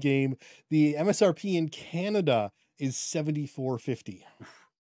publishing game, the MSRP in Canada is $74.50.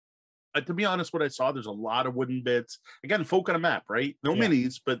 To be honest, what I saw, there's a lot of wooden bits. Again, folk on a map, right? No Yeah.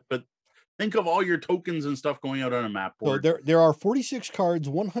 minis, but think of all your tokens and stuff going out on a map So board. there are 46 cards,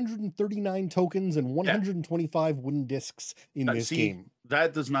 139 tokens, and 125 wooden discs in this See, game.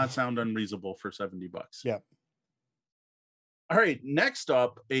 that does not sound unreasonable for $70. Yeah. All right, next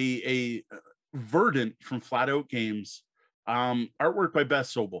up, a Verdant from Flat Out Games. Artwork by Beth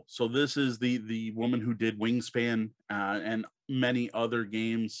Sobel. So this is the woman who did Wingspan and many other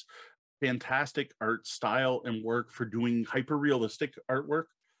games. Fantastic art style and work for doing hyper realistic artwork.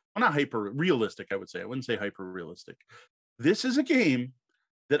 Well, not hyper realistic, I would say. I wouldn't say hyper realistic. This is a game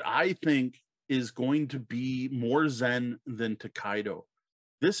that I think is going to be more zen than Tokaido.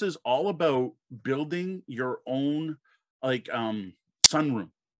 This is all about building your own like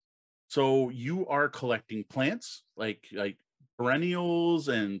sunroom. So you are collecting plants like perennials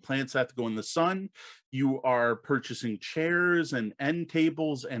and plants that have to go in the sun. You are purchasing chairs and end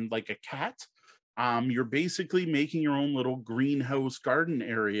tables and like a cat. You're basically making your own little greenhouse garden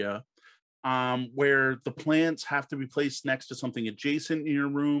area where the plants have to be placed next to something adjacent in your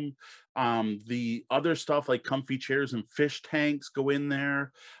room. The other stuff like comfy chairs and fish tanks go in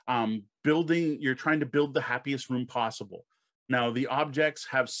there. You're trying to build the happiest room possible. Now, the objects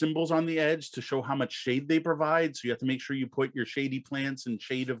have symbols on the edge to show how much shade they provide. So you have to make sure you put your shady plants in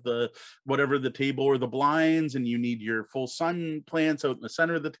shade of the whatever the table or the blinds, and you need your full sun plants out in the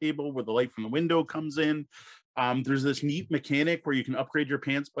center of the table where the light from the window comes in. There's this neat mechanic where you can upgrade your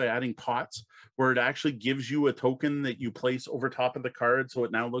plants by adding pots, where it actually gives you a token that you place over top of the card. So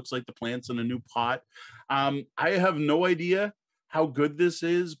it now looks like the plant's in a new pot. I have no idea how good this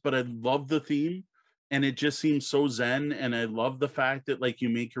is, but I love the theme. And it just seems so zen. And I love the fact that like you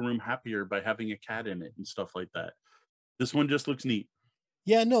make your room happier by having a cat in it and stuff like that. This one just looks neat.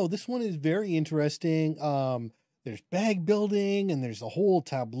 Yeah, no, this one is very interesting. There's bag building and there's a whole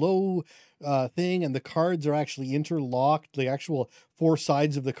tableau thing, and the cards are actually interlocked. The actual four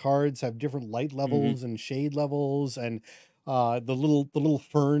sides of the cards have different light levels and shade levels, and the little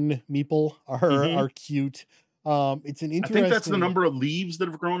fern meeple are cute. It's an I think that's the interesting. number of leaves that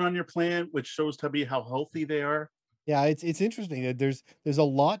have grown on your plant, which shows to be how healthy they are. Yeah, it's interesting. There's a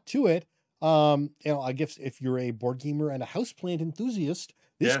lot to it. I guess if you're a board gamer and a houseplant enthusiast,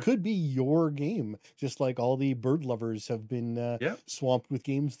 this Yeah. could be your game, just like all the bird lovers have been Yeah. swamped with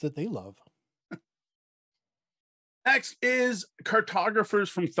games that they love. Next is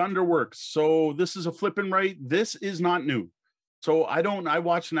Cartographers from Thunderworks. So this is a flip and write. This is not new. So I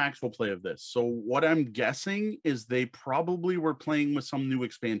watched an actual play of this. So what I'm guessing is they probably were playing with some new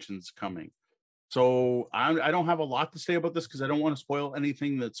expansions coming. So I don't have a lot to say about this because I don't want to spoil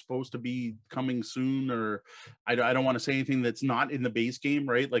anything that's supposed to be coming soon, or I don't want to say anything that's not in the base game,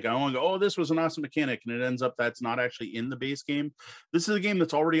 right? Like I want to go, oh, this was an awesome mechanic, and it ends up that's not actually in the base game. This is a game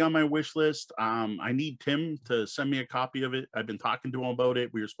that's already on my wish list. I need Tim to send me a copy of it. I've been talking to him about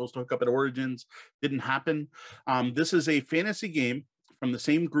it. We were supposed to hook up at Origins, didn't happen. This is a fantasy game from the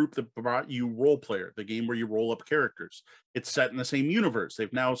same group that brought you Role Player, the game where you roll up characters. It's set in the same universe.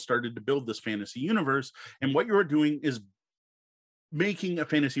 They've now started to build this fantasy universe. And what you're doing is making a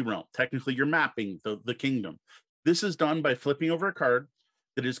fantasy realm. Technically, you're mapping the kingdom. This is done by flipping over a card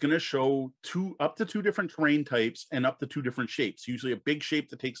that is going to show up to two different terrain types and up to two different shapes. Usually a big shape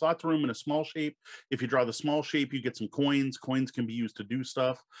that takes lots of room and a small shape. If you draw the small shape, you get some coins. Coins can be used to do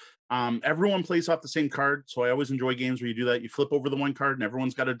stuff. Everyone plays off the same card. So I always enjoy games where you do that. You flip over the one card and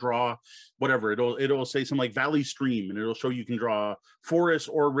everyone's got to draw whatever. It'll say something like Valley Stream, and it'll show you can draw forest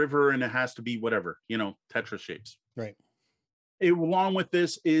or river, and it has to be whatever, Tetris shapes. Right. Along with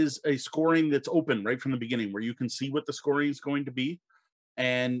this is a scoring that's open right from the beginning, where you can see what the scoring is going to be.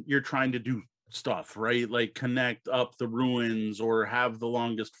 And you're trying to do stuff, right? Like connect up the ruins or have the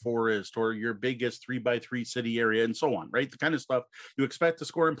longest forest or your biggest 3x3 city area and so on, right? The kind of stuff you expect to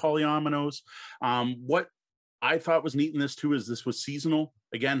score in polyominoes. What I thought was neat in this too is this was seasonal.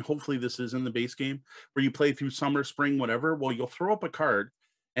 Again, hopefully this is in the base game where you play through summer, spring, whatever. Well, you'll throw up a card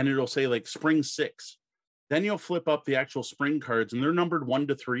and it'll say like spring 6. Then you'll flip up the actual spring cards and they're numbered 1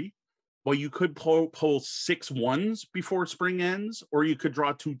 to 3. Well, you could pull 6 1s before spring ends, or you could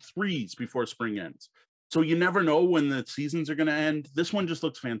draw 2 3s before spring ends. So you never know when the seasons are going to end. This one just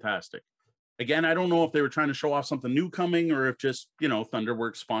looks fantastic. Again, I don't know if they were trying to show off something new coming, or if just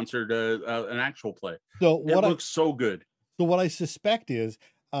Thunderworks sponsored an actual play. So it looks so good. So what I suspect is,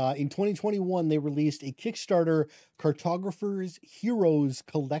 in 2021, they released a Kickstarter Cartographers Heroes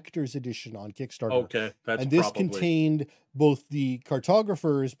Collector's Edition on Kickstarter. Okay, and this contained both the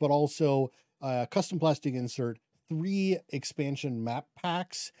cartographers, but also a custom plastic insert, 3 expansion map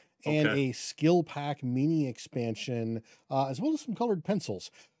packs, and a skill pack mini expansion, as well as some colored pencils.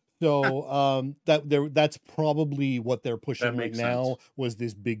 So that's probably what they're pushing right makes now, sense. was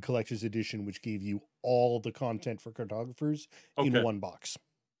this big collector's edition, which gave you all the content for cartographers in Okay. one box.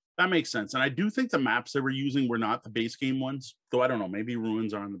 That makes sense. And I do think the maps they were using were not the base game ones, though I don't know, maybe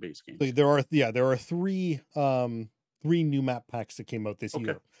ruins are on the base game. So there are three new map packs that came out this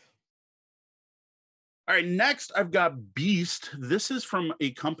year. All right, next I've got Beast. This is from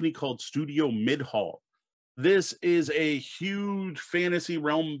a company called Studio Midhall. This is a huge fantasy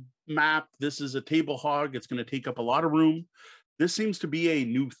realm map. This is a table hog. It's going to take up a lot of room. This seems to be a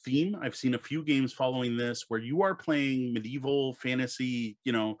new theme. I've seen a few games following this where you are playing medieval fantasy.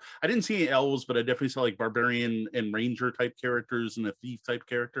 You know, I didn't see any elves, but I definitely saw like barbarian and ranger type characters and a thief type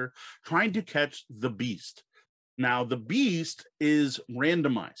character trying to catch the beast. Now, the beast is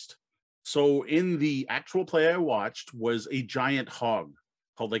randomized. So in the actual play I watched was a giant hog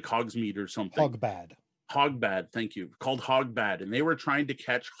called like Hogsmeade or something. Hogbad, thank you. Called Hogbad, and they were trying to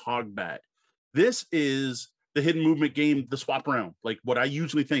catch Hogbad. This is the hidden movement game, the swap around, like what I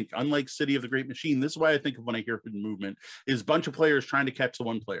usually think. Unlike City of the Great Machine, this is why I think of when I hear hidden movement, is a bunch of players trying to catch the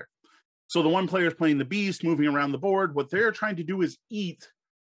one player. So the one player is playing the beast, moving around the board. What they're trying to do is eat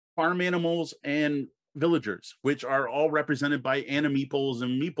farm animals and villagers, which are all represented by meeples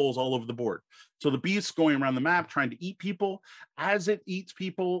and meeples all over the board. So the beast's going around the map trying to eat people. As it eats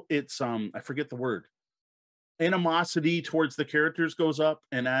people, it's I forget the word. Animosity towards the characters goes up,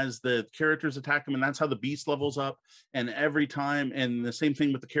 and as the characters attack them, and that's how the beast levels up. And every time, and the same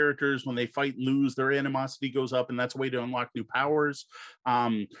thing with the characters, when they fight and lose, their animosity goes up, and that's a way to unlock new powers.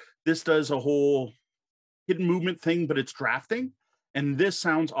 This does a whole hidden movement thing, but it's drafting, and this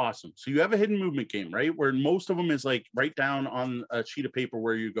sounds awesome. So you have a hidden movement game, right, where most of them is like write down on a sheet of paper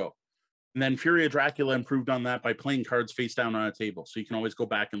where you go. And then Fury of Dracula improved on that by playing cards face down on a table, so you can always go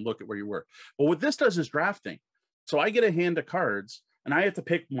back and look at where you were. Well, what this does is drafting. So I get a hand of cards, and I have to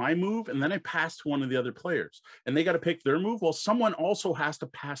pick my move, and then I pass to one of the other players, and they got to pick their move. Well, someone also has to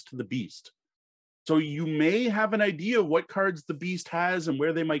pass to the beast. So you may have an idea of what cards the beast has and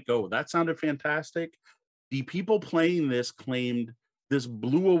where they might go. That sounded fantastic. The people playing this claimed this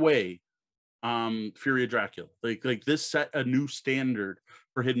blew away Fury of Dracula. Like this set a new standard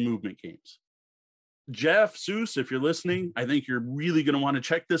for hidden movement games. Jeff, Seuss, if you're listening, I think you're really going to want to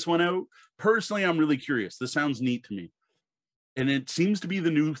check this one out. Personally, I'm really curious. This sounds neat to me. And it seems to be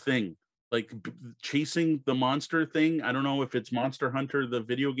the new thing, like chasing the monster thing. I don't know if it's Monster Hunter, the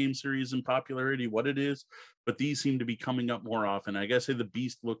video game series in popularity, what it is, but these seem to be coming up more often. I gotta say the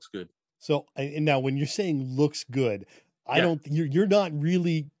beast looks good. So, and now when you're saying looks good, you're not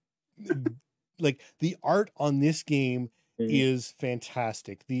really like, the art on this game is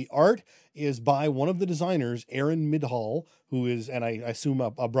fantastic. The art is by one of the designers, Aaron Midhall, who is, and I assume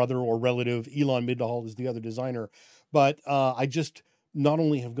a brother or relative, Elon Midhall is the other designer. But I just not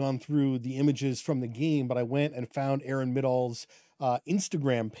only have gone through the images from the game, but I went and found Aaron Midhall's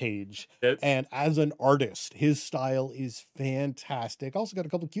Instagram page. Yep. And as an artist, his style is fantastic. Also got a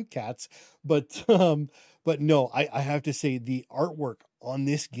couple cute cats, but no, I have to say the artwork on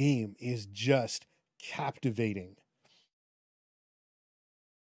this game is just captivating.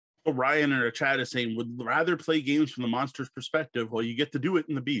 Ryan in our chat is saying would rather play games from the monster's perspective. Well, you get to do it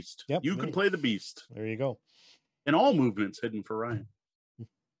in the beast. Yep, you can play the beast. There you go. And all movements hidden for Ryan.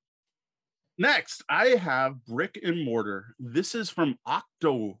 Next, I have Brick and Mortar. This is from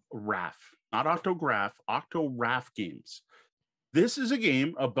Octoraph, not Octograph, Octoraph Games. This is a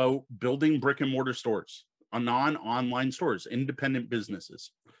game about building brick and mortar stores, non-online stores, independent businesses.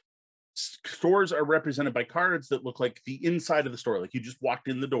 Stores are represented by cards that look like the inside of the store, like you just walked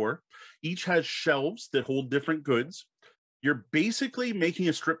in the door. Each has shelves that hold different goods. You're basically making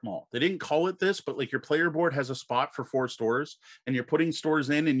a strip mall. They didn't call it this, but like your player board has a spot for 4 stores, and you're putting stores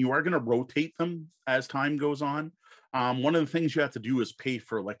in, and you are going to rotate them as time goes on. One of the things you have to do is pay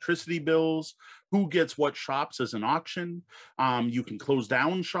for electricity bills, who gets what shops as an auction. You can close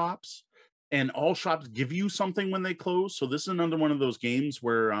down shops. And all shops give you something when they close. So this is another one of those games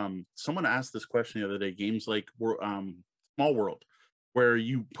where someone asked this question the other day, games like Small World, where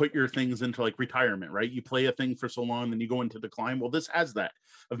you put your things into like retirement, right? You play a thing for so long, then you go into decline. Well, this has that.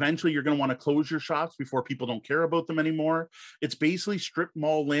 Eventually, you're going to want to close your shops before people don't care about them anymore. It's basically strip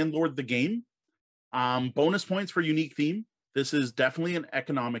mall landlord the game. Bonus points for unique theme. This is definitely an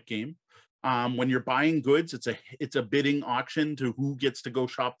economic game. When you're buying goods, it's a bidding auction to who gets to go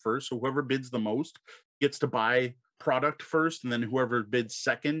shop first. So whoever bids the most gets to buy product first, and then whoever bids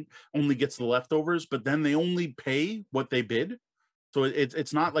second only gets the leftovers, but then they only pay what they bid. So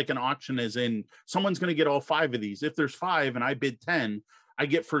it's not like an auction as in someone's going to get all 5 of these. If there's 5 and I bid 10, I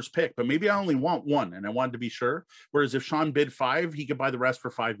get first pick, but maybe I only want one and I wanted to be sure. Whereas if Sean bid 5, he could buy the rest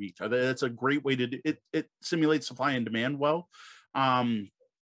for 5 each. That's a great way to do it. It simulates supply and demand well.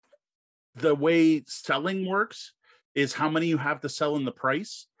 The way selling works is how many you have to sell in the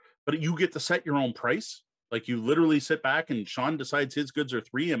price, but you get to set your own price. Like you literally sit back and Sean decides his goods are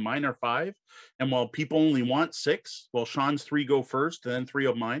 3 and mine are 5. And while people only want 6, well, Sean's 3 go first and then 3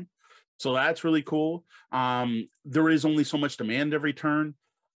 of mine. So that's really cool. There is only so much demand every turn.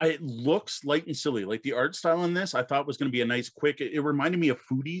 It looks light and silly. Like the art style in this, I thought was going to be a nice, quick. It reminded me of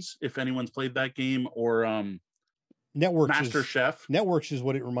Foodies, if anyone's played that game, or Master Chef. Networks is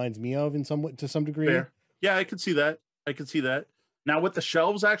what it reminds me of to some degree. Fair. Yeah, I could see that. Now, what the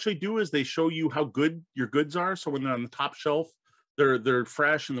shelves actually do is they show you how good your goods are. So when they're on the top shelf, they're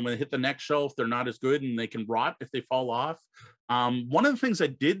fresh, and then when they hit the next shelf, they're not as good, and they can rot if they fall off. One of the things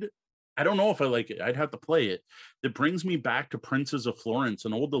I don't know if I like it. I'd have to play it. That brings me back to Princes of Florence,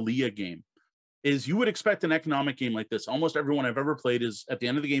 an old Aaliyah game. Is you would expect an economic game like this. Almost everyone I've ever played is at the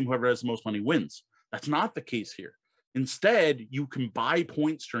end of the game, whoever has the most money wins. That's not the case here. Instead, you can buy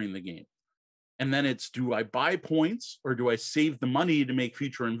points during the game. And then it's, do I buy points or do I save the money to make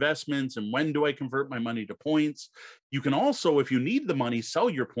future investments? And when do I convert my money to points? You can also, if you need the money, sell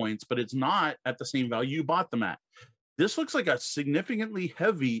your points, but it's not at the same value you bought them at. This looks like a significantly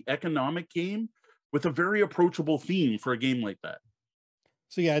heavy economic game with a very approachable theme for a game like that.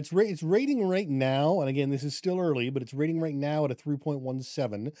 So yeah, it's rating right now, and again, this is still early, but it's rating right now at a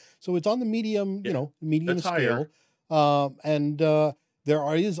 3.17. So it's on the medium, medium scale.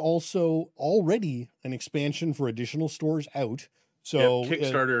 There is also already an expansion for additional stores out. So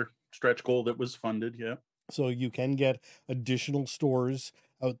Kickstarter stretch goal that was funded. Yeah. So you can get additional stores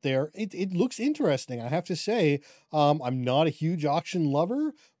out there. It looks interesting. I have to say, I'm not a huge auction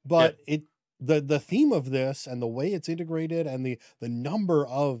lover, but the theme of this and the way it's integrated and the number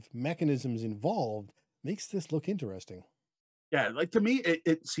of mechanisms involved makes this look interesting. Yeah, like to me,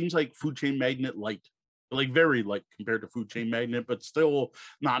 it seems like Food Chain Magnet light, like very light compared to Food Chain Magnet, but still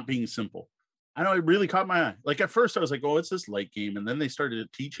not being simple. I know it really caught my eye. Like at first I was like, oh, it's this light game. And then they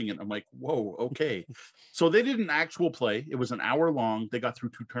started teaching it. I'm like, whoa, okay. So they did an actual play. It was an hour long. They got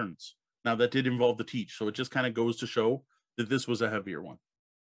through 2 turns. Now that did involve the teach. So it just kind of goes to show that this was a heavier one.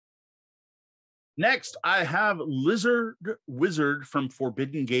 Next, I have Lizard Wizard from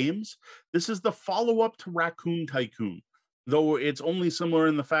Forbidden Games. This is the follow-up to Raccoon Tycoon, though it's only similar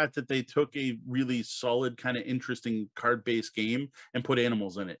in the fact that they took a really solid, kind of interesting card-based game and put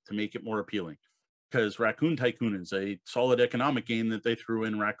animals in it to make it more appealing. Because Raccoon Tycoon is a solid economic game that they threw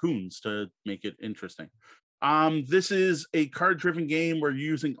in raccoons to make it interesting. This is a card-driven game where you're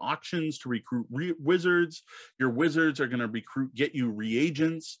using auctions to recruit wizards. Your wizards are going to get you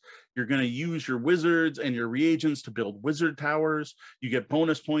reagents. You're going to use your wizards and your reagents to build wizard towers. You get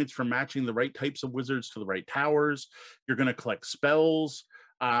bonus points for matching the right types of wizards to the right towers. You're going to collect spells.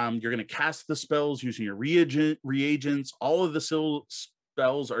 You're going to cast the spells using your reagents. All of the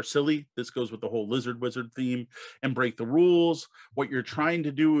spells are silly. This goes with the whole lizard wizard theme, and break the rules. What you're trying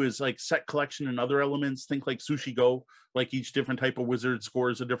to do is like set collection and other elements. Think like Sushi Go, like each different type of wizard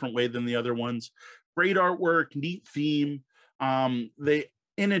scores a different way than the other ones. Great artwork, neat theme.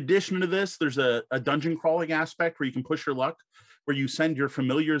 In addition to this, there's a dungeon crawling aspect where you can push your luck, where you send your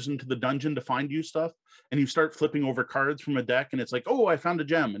familiars into the dungeon to find you stuff, and you start flipping over cards from a deck, and it's like, oh, I found a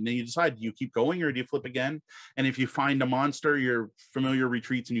gem. And then you decide, do you keep going or do you flip again? And if you find a monster, your familiar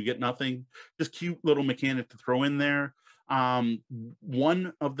retreats and you get nothing. Just cute little mechanic to throw in there.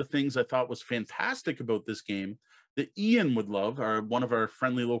 One of the things I thought was fantastic about this game that Ian would love, one of our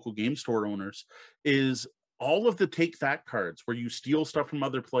friendly local game store owners, is all of the take that cards where you steal stuff from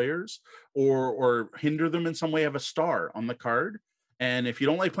other players or hinder them in some way have a star on the card. And if you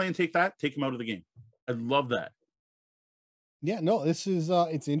don't like playing take that, take them out of the game. I love that. Yeah, no, this is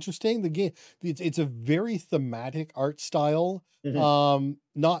it's interesting. The game, it's a very thematic art style. Mm-hmm.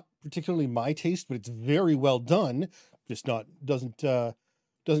 Not particularly my taste, but it's very well done. Just doesn't do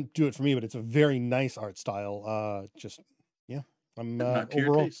it for me, but it's a very nice art style. I'm not to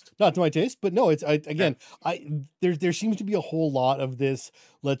overall your taste. Not to my taste, but no, there seems to be a whole lot of this.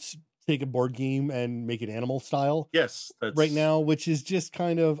 Let's take a board game and make it animal style. Yes, that's right now, which is just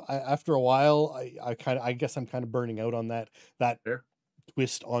kind of after a while, I guess I'm kind of burning out on that fair.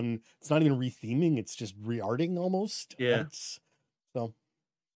 Twist on. It's not even retheming; it's just re-arting almost. Yeah. So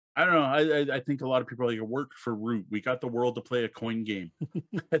I don't know. I think a lot of people are like, it worked for Root. We got the world to play a coin game.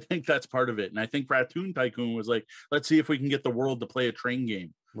 I think that's part of it. And I think Raccoon Tycoon was like, let's see if we can get the world to play a train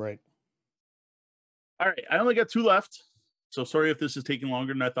game. Right. All right. I only got 2 left. So sorry if this is taking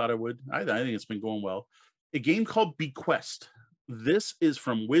longer than I thought it would. I think it's been going well. A game called Bequest. This is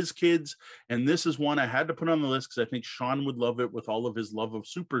from WizKids, and this is one I had to put on the list because I think Sean would love it with all of his love of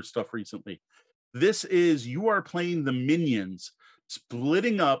super stuff recently. This is, you are playing the minions,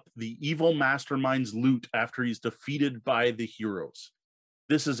 splitting up the evil mastermind's loot after he's defeated by the heroes.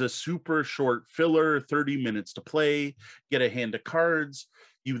 This is a super short filler, 30 minutes to play, get a hand of cards.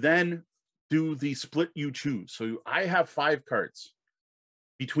 You then do the split you choose. So I have 5 cards.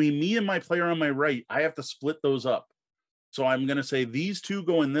 Between me and my player on my right, I have to split those up. So I'm going to say these 2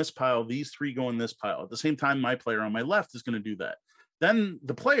 go in this pile, these 3 go in this pile. At the same time, my player on my left is going to do that. Then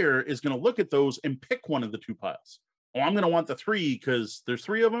the player is going to look at those and pick one of the 2 piles. Oh, I'm going to want the 3 because there's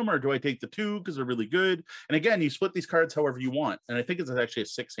 3 of them, or do I take the 2 because they're really good? And again, you split these cards however you want. And I think it's actually a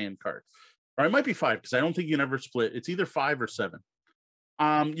 6-hand card. Or it might be 5 because I don't think you can ever split. It's either 5 or 7.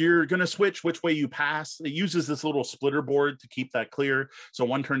 You're going to switch which way you pass. It uses this little splitter board to keep that clear. So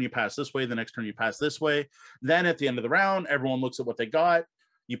one turn you pass this way, the next turn you pass this way. Then at the end of the round, everyone looks at what they got.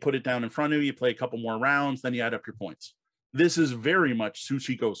 You put it down in front of you, you play a couple more rounds, then you add up your points. This is very much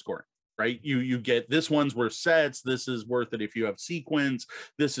Sushi Go scoring, right? You get, this one's worth sets. This is worth it if you have sequence.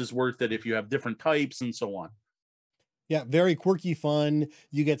 This is worth it if you have different types and so on. Yeah, very quirky fun.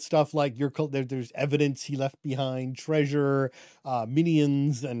 You get stuff like there's evidence he left behind, treasure,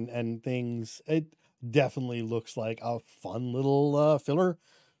 minions, and things. It definitely looks like a fun little filler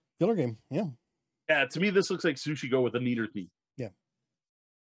game. Yeah. Yeah, to me, this looks like Sushi Go with a neater theme. Yeah.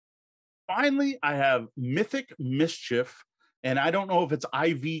 Finally, I have Mythic Mischief. And I don't know if it's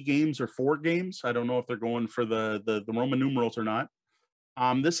IV games or 4 games. I don't know if they're going for the Roman numerals or not.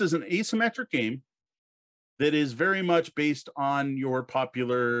 This is an asymmetric game that is very much based on your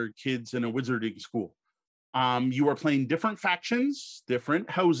popular kids in a wizarding school. You are playing different factions, different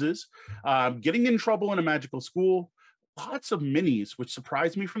houses, getting in trouble in a magical school, lots of minis, which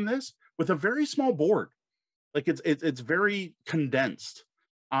surprised me from this, with a very small board. Like it's very condensed.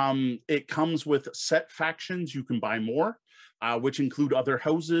 It comes with set factions. You can buy more, which include other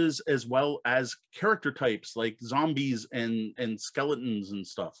houses as well as character types like zombies and skeletons and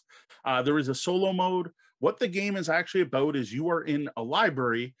stuff. There is a solo mode. What the game is actually about is you are in a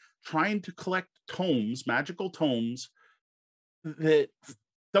library trying to collect tomes, magical tomes, that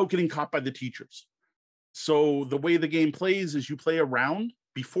without getting caught by the teachers. So the way the game plays is you play a round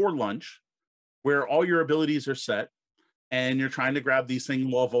before lunch where all your abilities are set and you're trying to grab these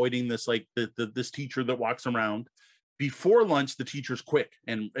things while avoiding this, like this teacher that walks around. Before lunch, the teacher's quick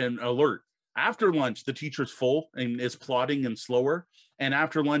and alert. After lunch, the teacher's full and is plotting and slower. And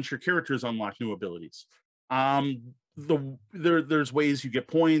after lunch, your characters unlock new abilities. There's ways you get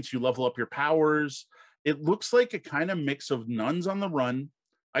points, you level up your powers. It looks like a kind of mix of Nuns on the Run,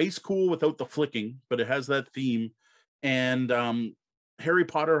 Ice Cool without the flicking, but it has that theme, and Harry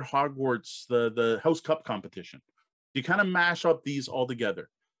Potter Hogwarts, the House Cup competition. You kind of mash up these all together.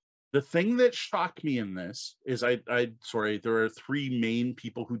 The thing that shocked me in this is there are 3 main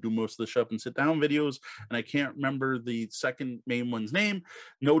people who do most of the shut up and sit down videos, and I can't remember the second main one's name,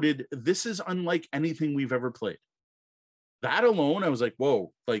 noted this is unlike anything we've ever played. That alone, I was like,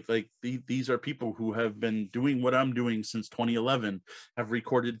 whoa, these are people who have been doing what I'm doing since 2011, have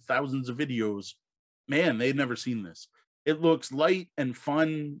recorded thousands of videos. Man, they'd never seen this. It looks light and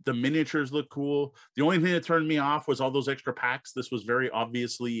fun. The miniatures look cool. The only thing that turned me off was all those extra packs. This was very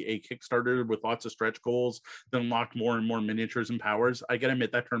obviously a Kickstarter with lots of stretch goals that unlocked more and more miniatures and powers. I gotta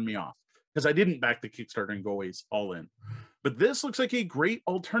admit, that turned me off because I didn't back the Kickstarter and go all in. But this looks like a great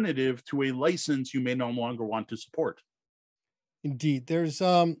alternative to a license you may no longer want to support. Indeed. There's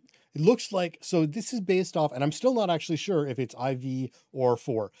it looks like, so this is based off, and I'm still not actually sure if it's IV or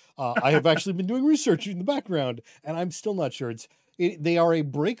 4. I have actually been doing research in the background, and I'm still not sure. They are a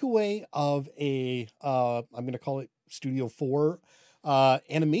breakaway of a, I'm going to call it Studio 4,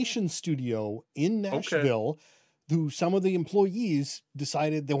 animation studio in Nashville, who some of the employees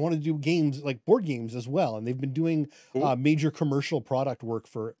decided they wanted to do games, like board games as well. And they've been doing major commercial product work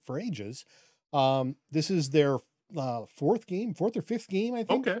for ages. This is their 4th or 5th game, I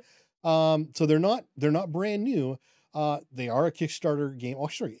think. So they're not brand new. They are a Kickstarter game. Oh,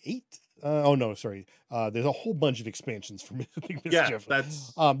 sorry, 8. There's a whole bunch of expansions for Mythic Mischief.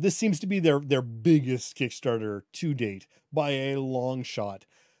 This seems to be their biggest Kickstarter to date by a long shot.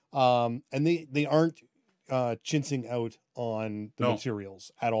 And they aren't chinsing out on the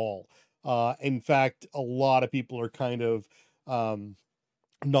materials at all. In fact, a lot of people are kind of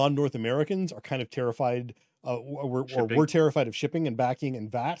non-North Americans are kind of terrified. We're terrified of shipping and backing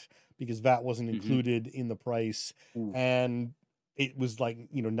and VAT, because VAT wasn't included in the price. And it was like,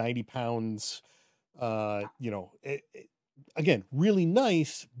 90 pounds, again, really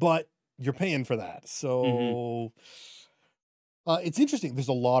nice, but you're paying for that. So It's interesting. There's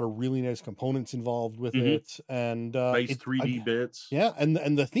a lot of really nice components involved with Hmm. it, and Nice 3D bits. yeah,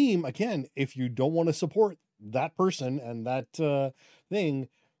 and the theme again. If you don't want to support that person and that thing,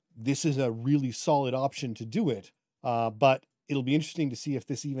 this is a really solid option to do it. But it'll be interesting to see if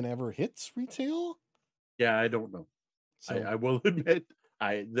this even ever hits retail. Yeah, I don't know. So, I will admit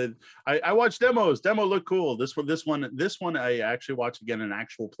I watched demos. Demo looked cool. This one I actually watched again an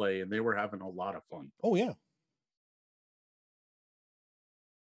actual play, and they were having a lot of fun. oh yeah.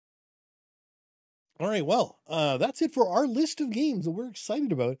 All right, well, that's it for our list of games that we're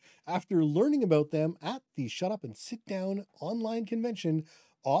excited about after learning about them at the Shut Up and Sit Down online convention,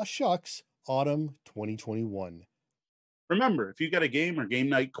 AwSHUX Autumn 2021. Remember, if you got a game or game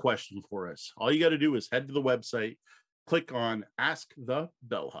night question for us, all you got to do is head to the website, click on Ask the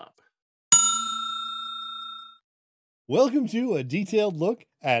Bellhop. Welcome to a detailed look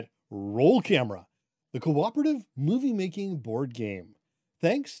at Roll Camera, the cooperative movie making board game.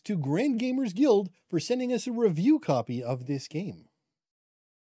 Thanks to Grand Gamers Guild for sending us a review copy of this game.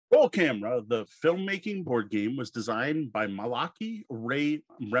 Roll Camera, the filmmaking board game, was designed by Malaki Ray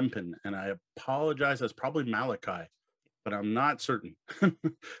Rempin, and I apologize, that's probably Malachi, but I'm not certain.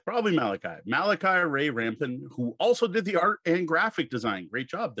 Probably Malachi. Malachi Ray Rampin, who also did the art and graphic design. Great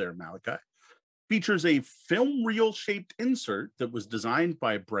job there, Malachi. Features a film reel shaped insert that was designed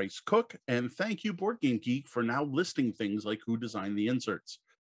by Bryce Cook. And thank you, Board Game Geek, for now listing things like who designed the inserts.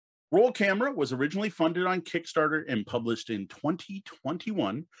 Roll Camera was originally funded on Kickstarter and published in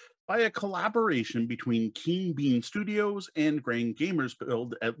 2021 by a collaboration between Keen Bean Studios and Grand Gamers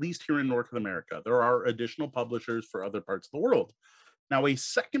Guild, at least here in North America. There are additional publishers for other parts of the world. Now, a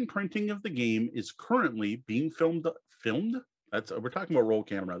second printing of the game is currently being filmed. We're talking about Roll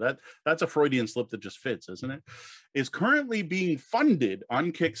Camera. That's a Freudian slip that just fits, isn't it? Is currently being funded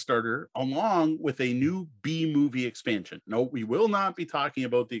on Kickstarter along with a new B movie expansion. No, we will not be talking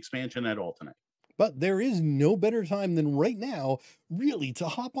about the expansion at all tonight. But there is no better time than right now, really, to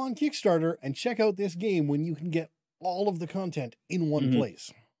hop on Kickstarter and check out this game when you can get all of the content in one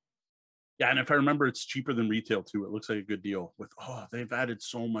place. Yeah, and if I remember, it's cheaper than retail too. It looks like a good deal with, they've added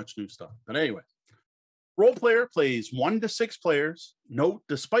so much new stuff. But anyway, Roll Player plays 1 to 6 players. Note,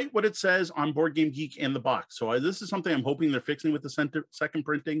 despite what it says on Board Game Geek and the box. So this is something I'm hoping they're fixing with the second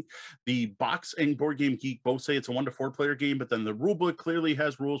printing. The box and Board Game Geek both say it's a 1 to 4 player game, but then the rule book clearly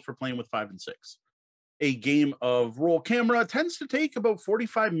has rules for playing with 5 and 6. A game of Roll Camera tends to take about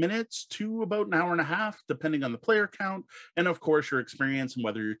 45 minutes to about an hour and a half, depending on the player count, and of course your experience and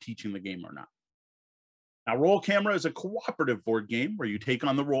whether you're teaching the game or not. Now, Roll Camera is a cooperative board game where you take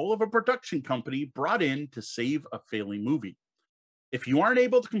on the role of a production company brought in to save a failing movie. If you aren't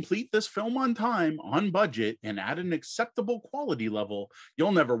able to complete this film on time, on budget, and at an acceptable quality level,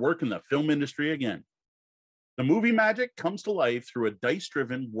 you'll never work in the film industry again. The movie magic comes to life through a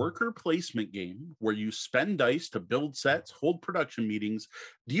dice-driven worker placement game where you spend dice to build sets, hold production meetings,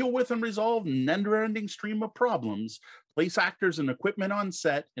 deal with and resolve an never-ending stream of problems, place actors and equipment on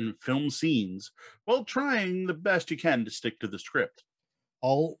set, and film scenes, while trying the best you can to stick to the script.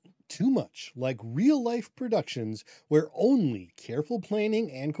 All too much like real-life productions where only careful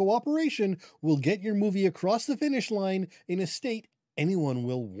planning and cooperation will get your movie across the finish line in a state anyone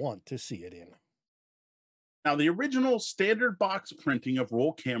will want to see it in. Now, the original standard box printing of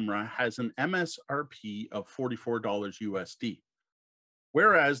Roll Camera has an MSRP of $44 USD,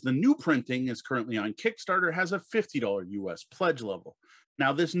 whereas the new printing is currently on Kickstarter has a $50 US pledge level.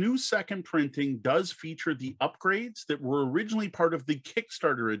 Now, this new second printing does feature the upgrades that were originally part of the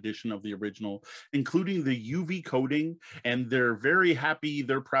Kickstarter edition of the original, including the UV coating, and they're very happy,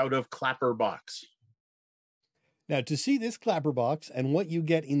 they're proud of Clapper Box. Now, to see this clapper box and what you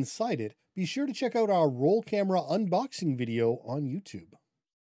get inside it, be sure to check out our Roll Camera unboxing video on YouTube.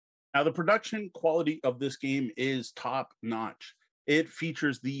 Now, the production quality of this game is top notch. It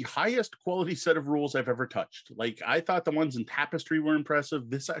features the highest quality set of rules I've ever touched. Like, I thought the ones in Tapestry were impressive.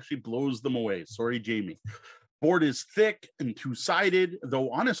 This actually blows them away. Sorry, Jamie. Board is thick and two-sided,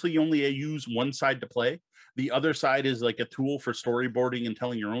 though honestly, you only use one side to play. The other side is like a tool for storyboarding and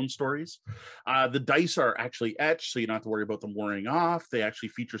telling your own stories. The dice are actually etched, so you don't have to worry about them wearing off. They actually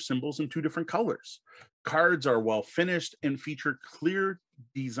feature symbols in 2 different colors. Cards are well finished and feature clear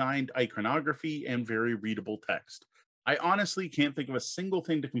designed iconography and very readable text. I honestly can't think of a single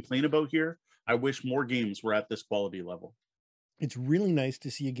thing to complain about here. I wish more games were at this quality level. It's really nice to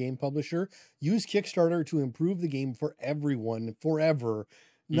see a game publisher use Kickstarter to improve the game for everyone forever,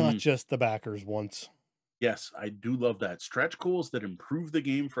 not just the backers once. Yes, I do love that. Stretch goals that improve the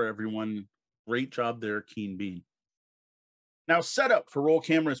game for everyone. Great job there, Keen Bean. Now, setup for roll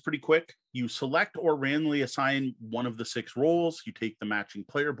camera is pretty quick. You select or randomly assign one of the 6 roles. You take the matching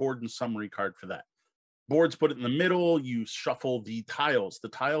player board and summary card for that. Boards put it in the middle. You shuffle the tiles. The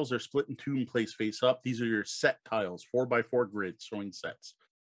tiles are split in 2 and placed face up. These are your set tiles, 4x4 grids showing sets.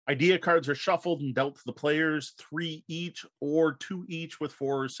 Idea cards are shuffled and dealt to the players, 3 each or 2 each with 5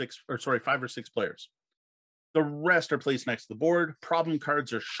 or 6 players. The rest are placed next to the board. Problem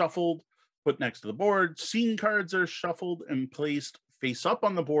cards are shuffled, put next to the board. Scene cards are shuffled and placed face up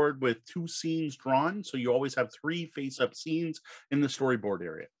on the board with 2 scenes drawn. So you always have 3 face up scenes in the storyboard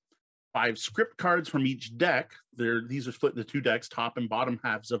area. 5 script cards from each deck. These are split into 2 decks. Top and bottom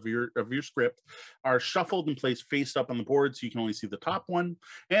halves of your script are shuffled and placed face up on the board, so you can only see the top one.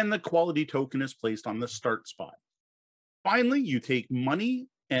 And the quality token is placed on the start spot. Finally, you take money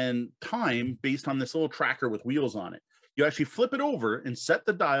and time based on this little tracker with wheels on it. You actually flip it over and set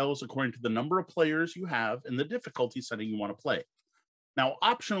the dials according to the number of players you have and the difficulty setting you want to play. Now,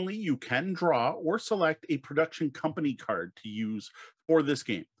 optionally, you can draw or select a production company card to use for this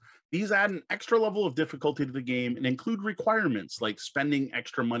game. These add an extra level of difficulty to the game and include requirements like spending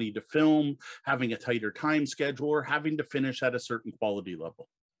extra money to film, having a tighter time schedule, or having to finish at a certain quality level.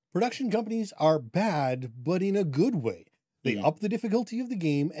 Production companies are bad, but in a good way. They up the difficulty of the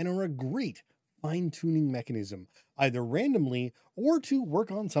game and are a great fine-tuning mechanism, either randomly or to work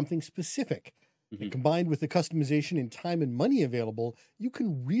on something specific. And combined with the customization in time and money available, you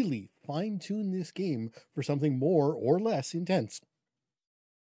can really fine-tune this game for something more or less intense.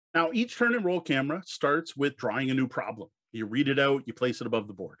 Now, each turn in roll camera starts with drawing a new problem. You read it out, you place it above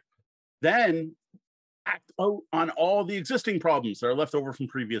the board. Then act out on all the existing problems that are left over from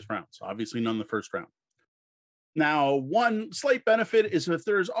previous rounds. Obviously, none in the first round. Now, one slight benefit is if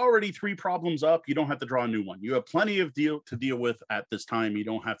there's already 3 problems up, you don't have to draw a new one. You have plenty of to deal with at this time. You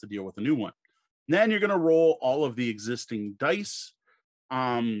don't have to deal with a new one. And then you're going to roll all of the existing dice.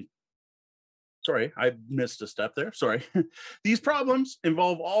 Sorry, I missed a step there. Sorry. These problems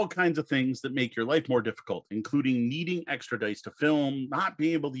involve all kinds of things that make your life more difficult, including needing extra dice to film, not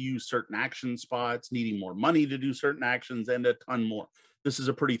being able to use certain action spots, needing more money to do certain actions, and a ton more. This is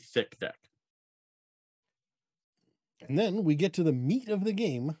a pretty thick deck. And then we get to the meat of the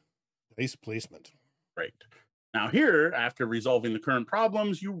game, dice placement. Right. Now here, after resolving the current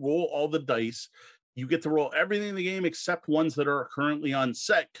problems, you roll all the dice. You get to roll everything in the game except ones that are currently on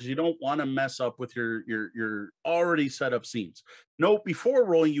set because you don't want to mess up with your already set up scenes. Note, before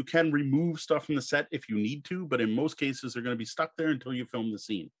rolling, you can remove stuff from the set if you need to, but in most cases, they're going to be stuck there until you film the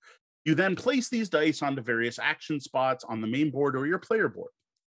scene. You then place these dice onto various action spots on the main board or your player board.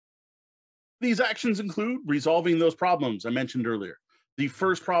 These actions include resolving those problems I mentioned earlier. The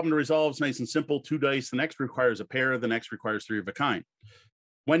first problem to resolve is nice and simple, 2 dice. The next requires a pair. The next requires 3 of a kind.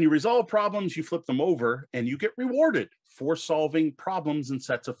 When you resolve problems, you flip them over and you get rewarded for solving problems in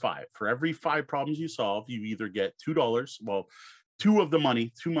sets of 5. For every 5 problems you solve, you either get $2, well, 2 of the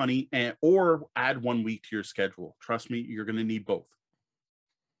money, 2 money, or add 1 week to your schedule. Trust me, you're going to need both.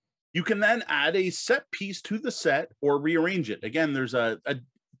 You can then add a set piece to the set or rearrange it. Again, there's a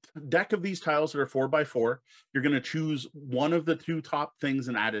deck of these tiles that are 4x4. You're going to choose one of the 2 top things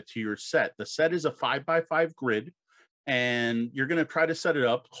and add it to your set. The set is a 5x5 grid, and you're going to try to set it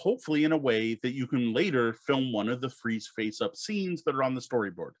up, hopefully in a way that you can later film one of the freeze face-up scenes that are on the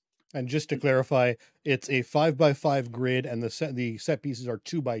storyboard. And just to clarify, it's a 5x5 grid, and the set pieces are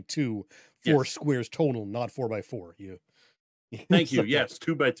 2x2, 4 squares total, not 4x4. Thank you. Yes,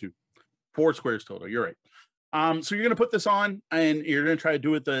 2x2, 4 squares total. You're right. So you're going to put this on, and you're going to try to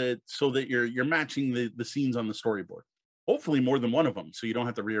do it so that you're matching the scenes on the storyboard. Hopefully more than one of them, so you don't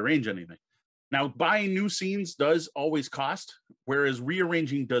have to rearrange anything. Now, buying new scenes does always cost, whereas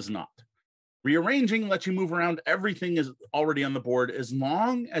rearranging does not. Rearranging lets you move around everything is already on the board as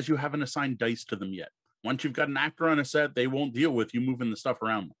long as you haven't assigned dice to them yet. Once you've got an actor on a set, they won't deal with you moving the stuff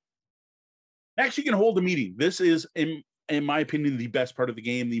around. Next, you can hold a meeting. This is, in my opinion, the best part of the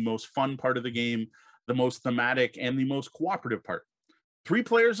game, the most fun part of the game, the most thematic, and the most cooperative part. 3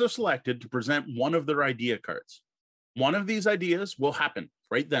 players are selected to present one of their idea cards. One of these ideas will happen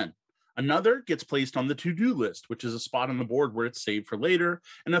right then. Another gets placed on the to-do list, which is a spot on the board where it's saved for later,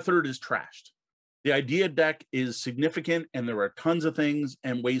 and a third is trashed. The idea deck is significant, and there are tons of things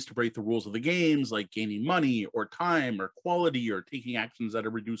and ways to break the rules of the games, like gaining money or time or quality or taking actions at a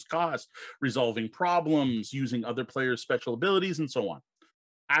reduced cost, resolving problems, using other players' special abilities, and so on.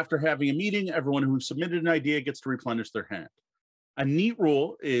 After having a meeting, everyone who submitted an idea gets to replenish their hand. A neat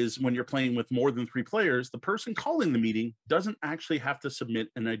rule is when you're playing with more than 3 players, the person calling the meeting doesn't actually have to submit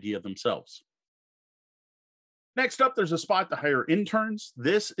an idea themselves. Next up, there's a spot to hire interns.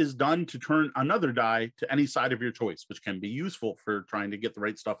 This is done to turn another die to any side of your choice, which can be useful for trying to get the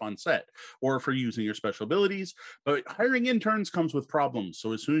right stuff on set or for using your special abilities. But hiring interns comes with problems.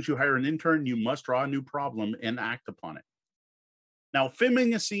 So as soon as you hire an intern, you must draw a new problem and act upon it. Now,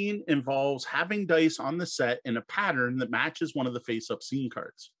 filming a scene involves having dice on the set in a pattern that matches one of the face-up scene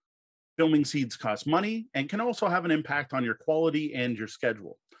cards. Filming scenes cost money and can also have an impact on your quality and your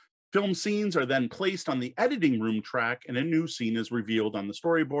schedule. Film scenes are then placed on the editing room track, and a new scene is revealed on the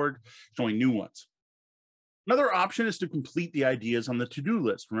storyboard, showing new ones. Another option is to complete the ideas on the to-do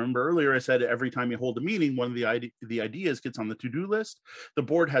list. Remember earlier I said every time you hold a meeting, one of the ideas gets on the to-do list. The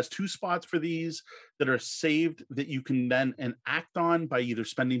board has 2 spots for these that are saved that you can then act on by either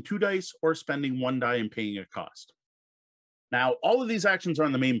spending 2 dice or spending 1 die and paying a cost. Now, all of these actions are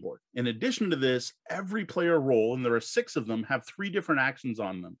on the main board. In addition to this, every player roll, and there are 6 of them, have 3 different actions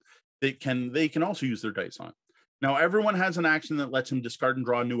on them that they can also use their dice on. Now, everyone has an action that lets them discard and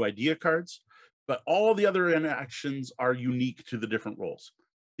draw new idea cards, but all the other actions are unique to the different roles.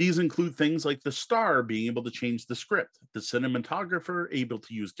 These include things like the star being able to change the script, the cinematographer able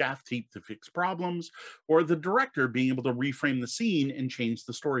to use gaff tape to fix problems, or the director being able to reframe the scene and change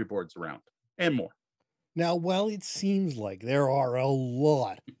the storyboards around, and more. Now, while it seems like there are a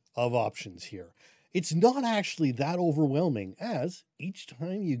lot of options here, it's not actually that overwhelming, as each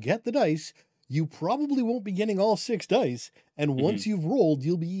time you get the dice, you probably won't be getting all 6 dice, and once you've rolled,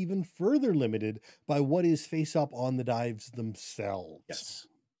 you'll be even further limited by what is face up on the dives themselves. Yes.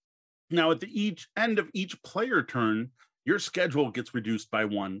 Now, at the end of each player turn, your schedule gets reduced by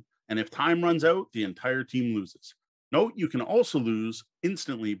 1, and if time runs out, the entire team loses. Note, you can also lose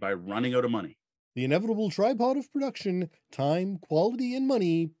instantly by running out of money. The inevitable tripod of production: time, quality, and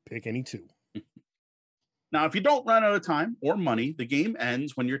money. Pick any 2. Now, if you don't run out of time or money, the game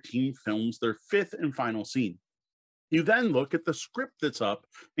ends when your team films their 5th and final scene. You then look at the script that's up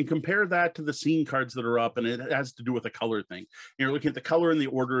and compare that to the scene cards that are up, and it has to do with a color thing. You're looking at the color and the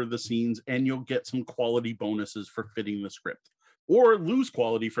order of the scenes, and you'll get some quality bonuses for fitting the script, or lose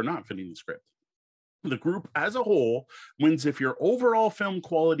quality for not fitting the script. The group as a whole wins if your overall film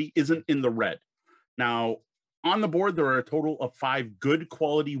quality isn't in the red. Now, on the board, there are a total of 5 good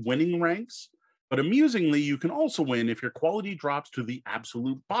quality winning ranks. But amusingly, you can also win if your quality drops to the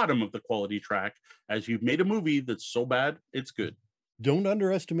absolute bottom of the quality track, as you've made a movie that's so bad, it's good. Don't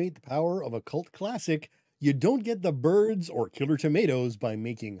underestimate the power of a cult classic. You don't get the birds or killer tomatoes by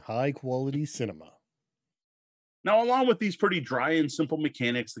making high-quality cinema. Now, along with these pretty dry and simple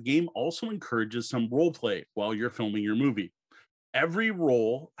mechanics, the game also encourages some role play while you're filming your movie. Every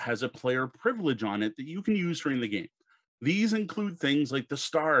role has a player privilege on it that you can use during the game. These include things like the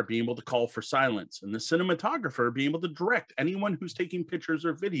star being able to call for silence and the cinematographer being able to direct anyone who's taking pictures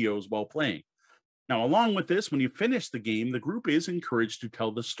or videos while playing. Now, along with this, when you finish the game, the group is encouraged to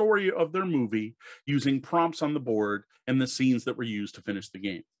tell the story of their movie using prompts on the board and the scenes that were used to finish the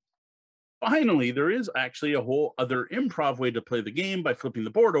game. Finally, there is actually a whole other improv way to play the game by flipping the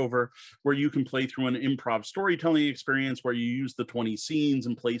board over, where you can play through an improv storytelling experience where you use the 20 scenes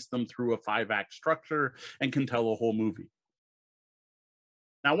and place them through a 5-act structure and can tell a whole movie.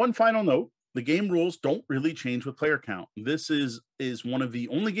 Now, one final note, the game rules don't really change with player count. This is one of the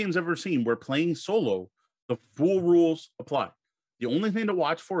only games I've ever seen where playing solo, the full rules apply. The only thing to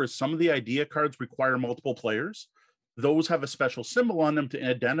watch for is some of the idea cards require multiple players. Those have a special symbol on them to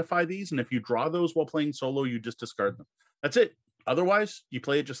identify these, and if you draw those while playing solo, you just discard them. That's it. Otherwise, you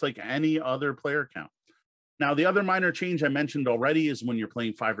play it just like any other player count. Now, the other minor change I mentioned already is when you're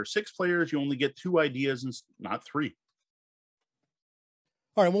playing 5 or 6 players, you only get 2 ideas and not 3.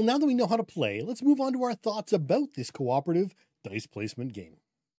 All right, well, now that we know how to play, let's move on to our thoughts about this cooperative dice placement game.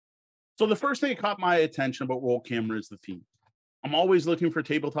 So the first thing that caught my attention about Roll Camera is the theme. I'm always looking for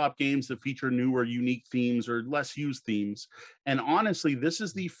tabletop games that feature new or unique themes or less used themes. And honestly, this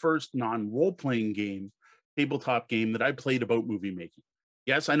is the first non-role-playing game, tabletop game that I played about movie making.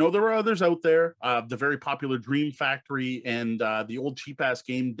 Yes, I know there are others out there, the very popular Dream Factory and the old cheap-ass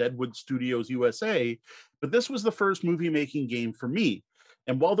game Deadwood Studios USA, but this was the first movie-making game for me.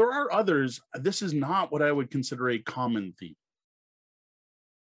 And while there are others, this is not what I would consider a common theme.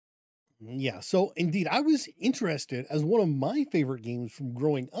 Yeah, so indeed, I was interested, as one of my favorite games from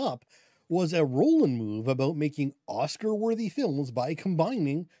growing up was a roll and move about making Oscar-worthy films by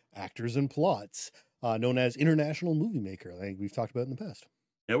combining actors and plots, known as International Movie Maker. I think we've talked about it in the past.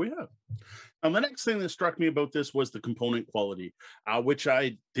 Yeah, we have. The next thing that struck me about this was the component quality, which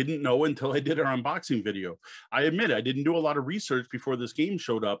I didn't know until I did our unboxing video. I admit I didn't do a lot of research before this game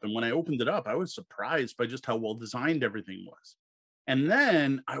showed up, and when I opened it up, I was surprised by just how well designed everything was. And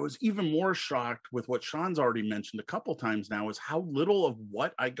then I was even more shocked with what Sean's already mentioned a couple times now, is how little of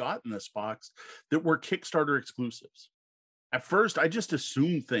what I got in this box that were Kickstarter exclusives. At first, I just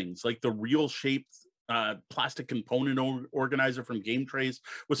assumed things like the real shaped plastic component organizer from Game Trace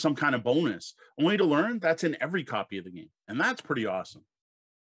was some kind of bonus, only to learn that's in every copy of the game. And that's pretty awesome.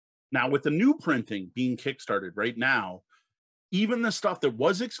 Now, with the new printing being kickstarted right now, even the stuff that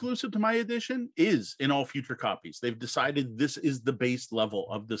was exclusive to my edition is in all future copies. They've decided this is the base level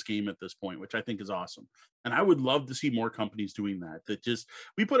of this game at this point, which I think is awesome. And I would love to see more companies doing that. That just,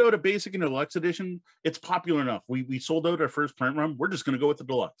 we put out a basic and a deluxe edition. It's popular enough. We sold out our first print run. We're just going to go with the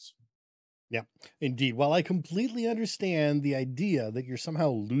deluxe. Yeah, indeed. While I completely understand the idea that you're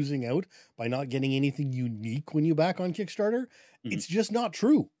somehow losing out by not getting anything unique when you back on Kickstarter, it's just not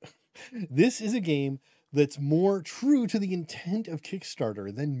true. This is a game that's more true to the intent of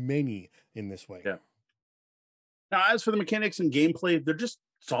Kickstarter than many in this way. Yeah. Now, as for the mechanics and gameplay, they're just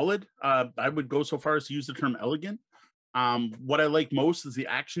solid. I would go so far as to use the term elegant. What I like most is the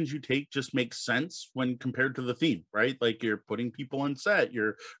actions you take just make sense when compared to the theme, right? Like you're putting people on set,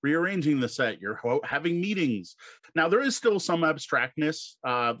 you're rearranging the set, you're having meetings. Now, there is still some abstractness,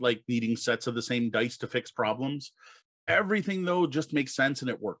 like needing sets of the same dice to fix problems. Everything, though, just makes sense and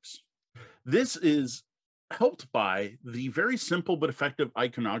it works. This is helped by the very simple but effective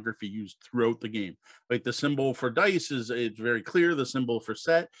iconography used throughout the game. Like the symbol for dice it's very clear, the symbol for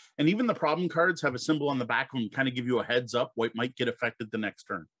set, and even the problem cards have a symbol on the back of them, kind of give you a heads up what might get affected the next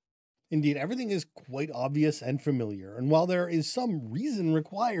turn. Indeed, everything is quite obvious and familiar. And while there is some reason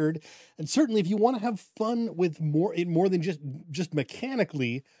required, and certainly if you want to have fun with more than just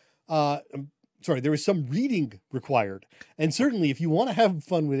mechanically, there is some reading required. And certainly if you want to have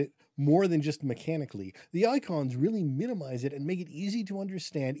fun with it more than just mechanically, the icons really minimize it and make it easy to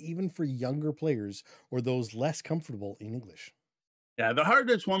understand even for younger players or those less comfortable in English. Yeah, the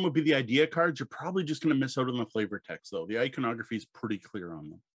hardest one would be the idea cards. You're probably just going to miss out on the flavor text, though. The iconography is pretty clear on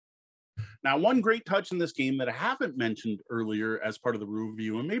them. Now, one great touch in this game that I haven't mentioned earlier as part of the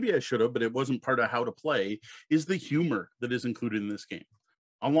review, and maybe I should have, but it wasn't part of how to play, is the humor that is included in this game.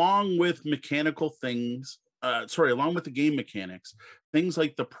 Along with mechanical things, along with the game mechanics, things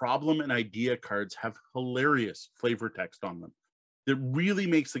like the problem and idea cards have hilarious flavor text on them that really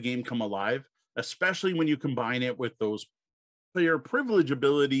makes the game come alive, especially when you combine it with those player privilege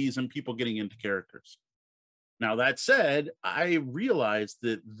abilities and people getting into characters. Now, that said, I realized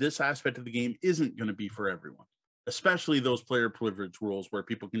that this aspect of the game isn't going to be for everyone, especially those player privilege rules where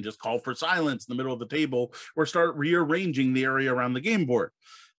people can just call for silence in the middle of the table or start rearranging the area around the game board.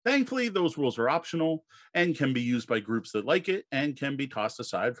 Thankfully, those rules are optional and can be used by groups that like it and can be tossed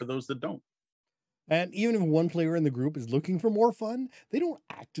aside for those that don't. And even if one player in the group is looking for more fun, they don't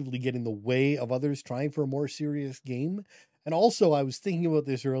actively get in the way of others trying for a more serious game. And also, I was thinking about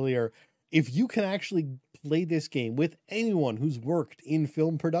this earlier. If you can actually play this game with anyone who's worked in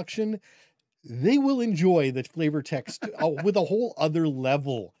film production, they will enjoy the flavor text with a whole other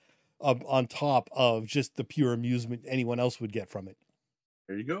level on top of just the pure amusement anyone else would get from it.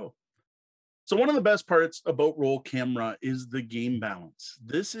 There you go. So one of the best parts about Roll Camera is the game balance.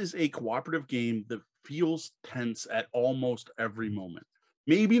 This is a cooperative game that feels tense at almost every moment.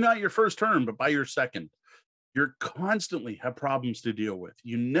 Maybe not your first turn, but by your second. You constantly have problems to deal with.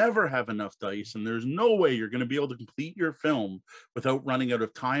 You never have enough dice, and there's no way you're going to be able to complete your film without running out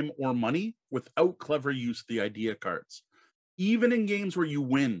of time or money without clever use of the idea cards. Even in games where you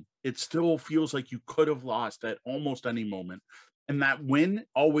win, it still feels like you could have lost at almost any moment, and that win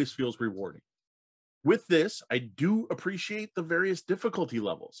always feels rewarding. With this, I do appreciate the various difficulty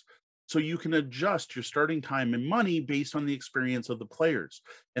levels. So you can adjust your starting time and money based on the experience of the players.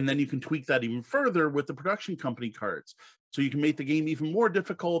 And then you can tweak that even further with the production company cards. So you can make the game even more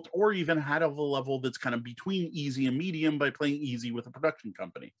difficult or even have a level that's kind of between easy and medium by playing easy with a production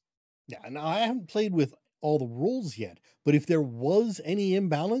company. Yeah, and I haven't played with all the rules yet, but if there was any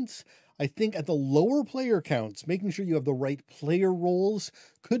imbalance, I think at the lower player counts, making sure you have the right player roles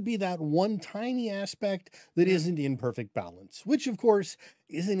could be that one tiny aspect that isn't in perfect balance, which of course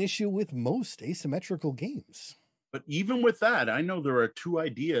is an issue with most asymmetrical games. But even with that, I know there are 2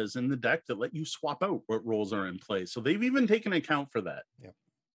 ideas in the deck that let you swap out what roles are in play. So they've even taken account for that. Yep.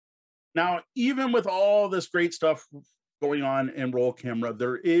 Now, even with all this great stuff going on in Roll Camera,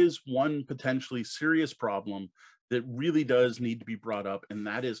 there is one potentially serious problem that really does need to be brought up, and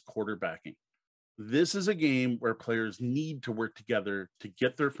that is quarterbacking. This is a game where players need to work together to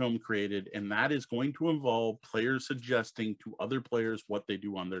get their film created, and that is going to involve players suggesting to other players what they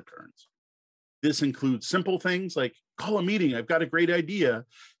do on their turns. This includes simple things like, call a meeting, I've got a great idea,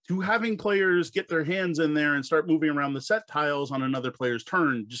 to having players get their hands in there and start moving around the set tiles on another player's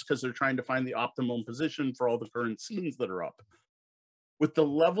turn just because they're trying to find the optimum position for all the current scenes that are up. With the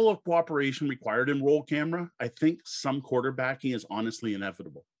level of cooperation required in roll camera, I think some quarterbacking is honestly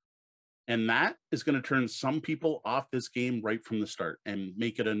inevitable. And that is going to turn some people off this game right from the start and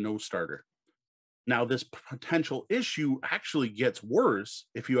make it a no starter. Now, this potential issue actually gets worse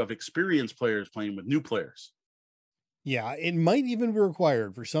if you have experienced players playing with new players. Yeah, it might even be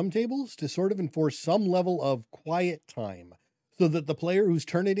required for some tables to sort of enforce some level of quiet time so that the player whose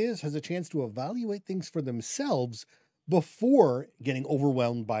turn it is has a chance to evaluate things for themselves before getting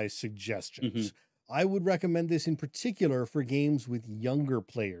overwhelmed by suggestions. I would recommend this in particular for games with younger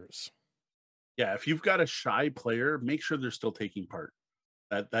players. Yeah, if you've got a shy player, make sure they're still taking part.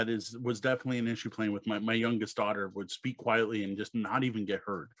 Was definitely an issue playing with my youngest daughter. Would speak quietly and just not even get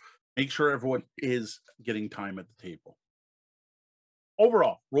heard. Make sure everyone is getting time at the table.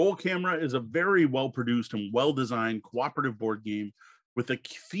 Overall, Roll Camera is a very well produced and well designed cooperative board game with a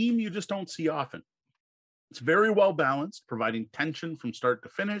theme you just don't see often. It's very well balanced, providing tension from start to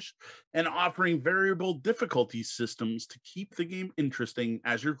finish and offering variable difficulty systems to keep the game interesting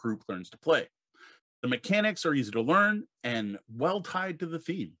as your group learns to play. The mechanics are easy to learn and well tied to the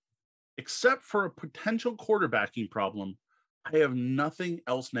theme. Except for a potential quarterbacking problem, I have nothing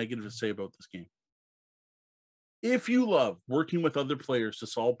else negative to say about this game. If you love working with other players to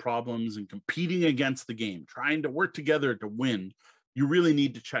solve problems and competing against the game, trying to work together to win, you really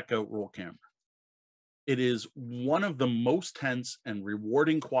need to check out Roll Camera. It is one of the most tense and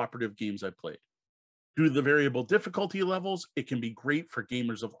rewarding cooperative games I've played. Due to the variable difficulty levels, it can be great for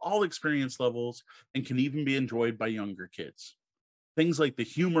gamers of all experience levels and can even be enjoyed by younger kids. Things like the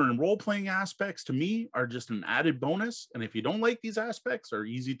humor and role-playing aspects to me are just an added bonus, and if you don't like these aspects, they're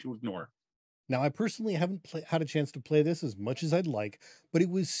easy to ignore. Now, I personally haven't had a chance to play this as much as I'd like, but it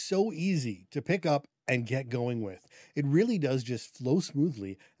was so easy to pick up and get going with. It really does just flow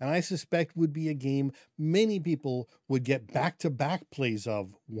smoothly, and I suspect would be a game many people would get back-to-back plays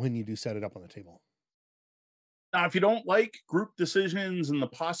of when you do set it up on the table. Now, if you don't like group decisions and the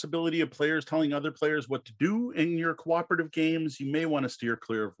possibility of players telling other players what to do in your cooperative games, you may want to steer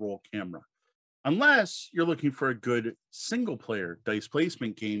clear of Roll Camera. Unless you're looking for a good single-player dice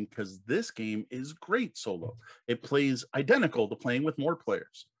placement game, because this game is great solo. It plays identical to playing with more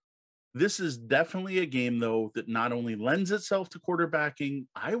players. This is definitely a game, though, that not only lends itself to quarterbacking,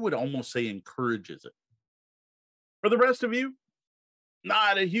 I would almost say encourages it. For the rest of you,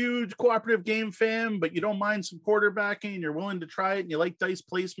 not a huge cooperative game fan, but you don't mind some quarterbacking and you're willing to try it and you like dice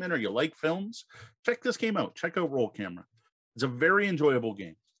placement or you like films, check this game out. Check out Roll Camera. It's a very enjoyable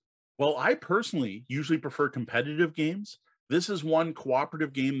game. Well, I personally usually prefer competitive games. This is one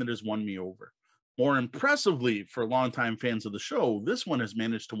cooperative game that has won me over. More impressively, for longtime fans of the show, this one has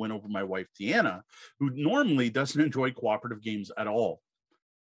managed to win over my wife, Deanna, who normally doesn't enjoy cooperative games at all.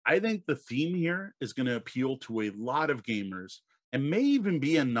 I think the theme here is going to appeal to a lot of gamers and may even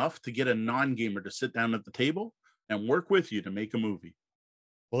be enough to get a non-gamer to sit down at the table and work with you to make a movie.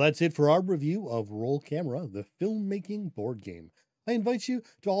 Well, that's it for our review of Roll Camera, the filmmaking board game. I invite you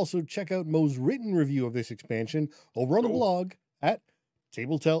to also check out Mo's written review of this expansion over on the blog at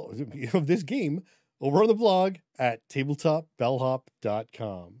of this game over on the blog at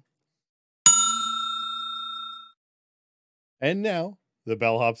tabletopbellhop.com. And now, the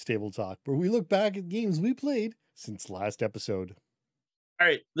Bellhops Table Talk, where we look back at games we played since last episode. All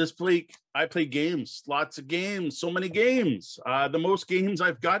right, this week I played games, lots of games, so many games. The most games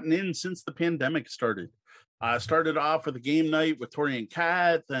I've gotten in since the pandemic started. Started off with a game night with Tori and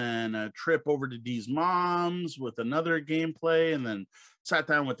Kat, then a trip over to Dee's mom's with another gameplay, and then sat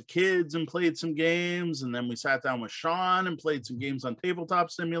down with the kids and played some games, and then we sat down with Sean and played some games on Tabletop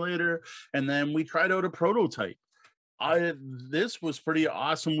Simulator, and then we tried out a prototype. This was pretty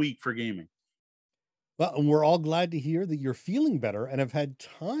awesome week for gaming. Well, and we're all glad to hear that you're feeling better and have had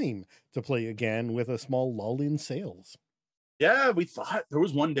time to play again with a small lull in sales. Yeah, we thought there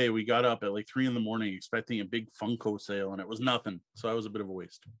was one day we got up at like 3 a.m. expecting a big Funko sale, and it was nothing. So that was a bit of a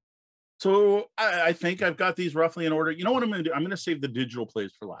waste. So I think I've got these roughly in order. You know what I'm going to do? I'm going to save the digital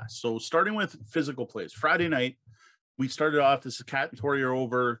plays for last. So starting with physical plays, Friday night, we started off, this is Kat and Tori are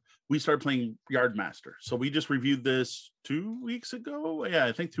over. We started playing Yardmaster. So we just reviewed this 2 weeks ago. Yeah,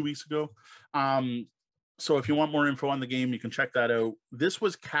 I think 2 weeks ago. So if you want more info on the game, you can check that out. This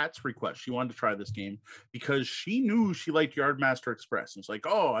was Kat's request. She wanted to try this game because she knew she liked Yardmaster Express. And it's like,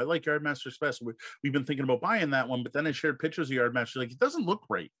 oh, I like Yardmaster Express. We've been thinking about buying that one, but then I shared pictures of Yardmaster. She's like, it doesn't look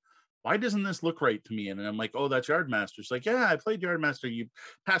right. Why doesn't this look right to me? And I'm like, oh, that's Yardmaster. She's like, yeah, I played Yardmaster. You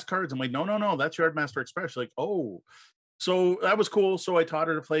pass cards. I'm like, no, that's Yardmaster Express. She's like, oh. So that was cool. So I taught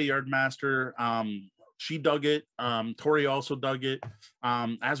her to play Yardmaster. She dug it. Tori also dug it.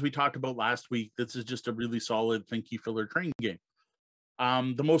 As we talked about last week, this is just a really solid thinky filler train game.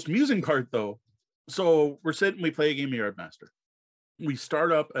 The most amusing part, though, so we're sitting, we play a game of Yardmaster. We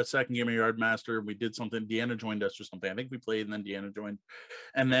start up a second game of Yardmaster. We did something. Deanna joined us or something. I think we played, and then Deanna joined.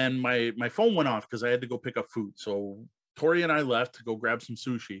 And then my phone went off because I had to go pick up food. So Tori and I left to go grab some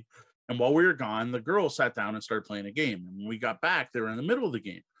sushi. And while we were gone, the girls sat down and started playing a game. And when we got back, they were in the middle of the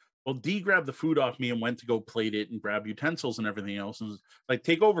game. Well, Dee grabbed the food off me and went to go plate it and grab utensils and everything else, and was like,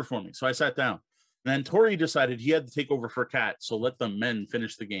 take over for me. So I sat down. And then Tori decided he had to take over for Kat, so let the men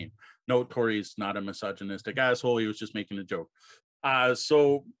finish the game. No, Tori's not a misogynistic asshole. He was just making a joke.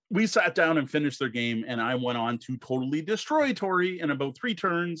 So we sat down and finished their game, and I went on to totally destroy Tori in about 3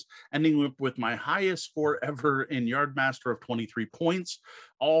 turns, ending with my highest score ever in Yardmaster of 23 points,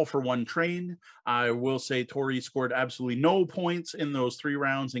 all for 1 train. I will say Tori scored absolutely no points in those 3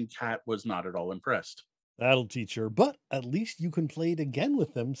 rounds, and Kat was not at all impressed. That'll teach her, but at least you can play it again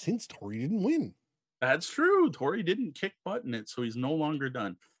with them since Tori didn't win. That's true. Tori didn't kick butt in it, so he's no longer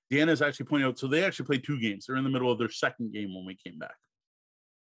done. Deanna's actually pointing out, so they actually played 2 games. They're in the middle of their second game when we came back.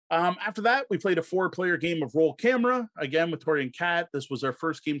 After that, we played a 4-player game of Roll Camera, again with Tori and Kat. This was our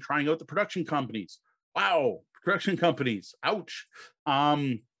first game trying out the production companies. Wow, production companies. Ouch.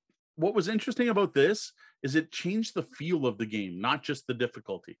 What was interesting about this is it changed the feel of the game, not just the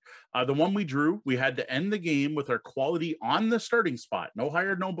difficulty. The one we drew, we had to end the game with our quality on the starting spot. No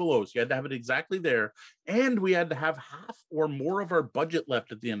higher, no below. So you had to have it exactly there. And we had to have half or more of our budget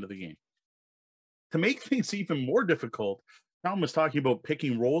left at the end of the game. To make things even more difficult, Tom was talking about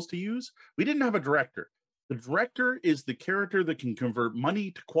picking roles to use. We didn't have a director. The director is the character that can convert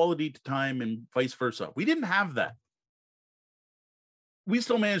money to quality to time and vice versa. We didn't have that. We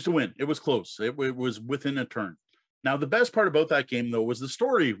still managed to win. It was close. It was within a turn. Now, the best part about that game, though, was the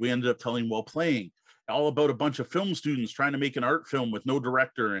story we ended up telling while playing. All about a bunch of film students trying to make an art film with no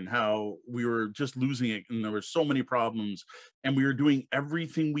director and how we were just losing it. And there were so many problems. And we were doing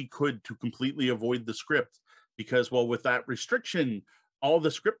everything we could to completely avoid the script. Because, well, with that restriction, all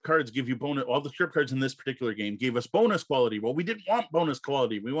the script cards give you bonus. All the script cards in this particular game gave us bonus quality. Well, we didn't want bonus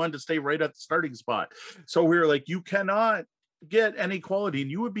quality. We wanted to stay right at the starting spot. So we were like, you cannot get any quality,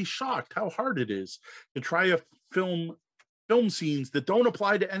 and you would be shocked how hard it is to try a film scenes that don't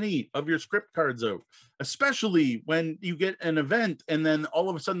apply to any of your script cards out, especially when you get an event and then all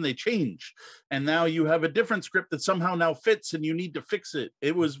of a sudden they change and now you have a different script that somehow now fits and you need to fix it.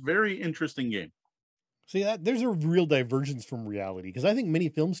 It was very interesting game. See, there's a real divergence from reality, because I think many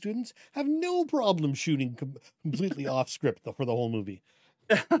film students have no problem shooting completely off script for the whole movie.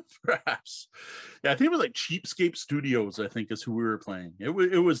 Perhaps. Yeah, I think it was like Cheapskate Studios, I think is who we were playing. It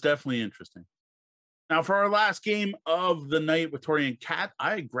was definitely interesting. Now, for our last game of the night with Tori and Kat,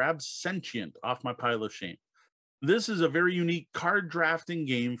 I grabbed Sentient off my pile of shame. This is a very unique card drafting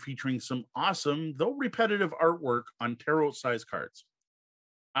game featuring some awesome, though repetitive artwork on tarot-sized cards.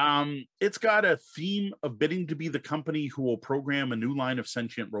 It's got a theme of bidding to be the company who will program a new line of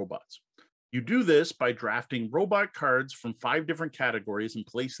sentient robots. You do this by drafting robot cards from 5 different categories and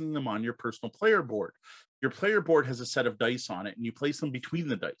placing them on your personal player board. Your player board has a set of dice on it, and you place them between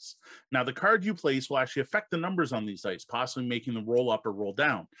the dice. Now, the card you place will actually affect the numbers on these dice, possibly making them roll up or roll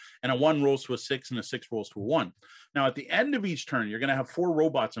down. And a 1 rolls to a 6, and a 6 rolls to a 1. Now, at the end of each turn, you're going to have 4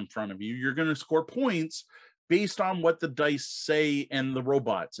 robots in front of you. You're going to score points based on what the dice say and the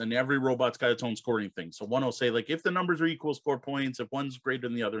robots. And every robot's got its own scoring thing. So one will say, like, if the numbers are equal, score points. If one's greater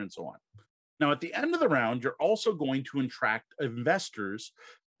than the other, and so on. Now, at the end of the round, you're also going to attract investors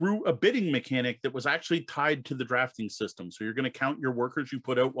through a bidding mechanic that was actually tied to the drafting system. So you're going to count your workers you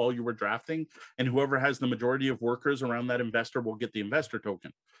put out while you were drafting, and whoever has the majority of workers around that investor will get the investor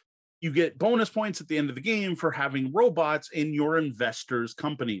token. You get bonus points at the end of the game for having robots in your investors'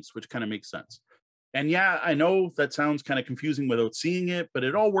 companies, which kind of makes sense. And yeah, I know that sounds kind of confusing without seeing it, but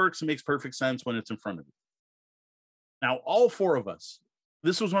it all works and makes perfect sense when it's in front of you. Now, all 4 of us,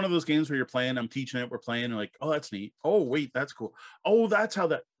 this was one of those games where you're playing, I'm teaching it, we're playing, like, oh, that's neat. Oh, wait, that's cool. Oh, that's how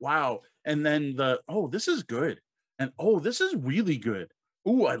that, wow. And then oh, this is good. And oh, this is really good.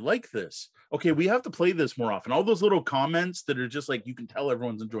 Oh, I like this. Okay, we have to play this more often. All those little comments that are just like, you can tell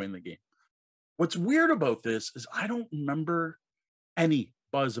everyone's enjoying the game. What's weird about this is I don't remember any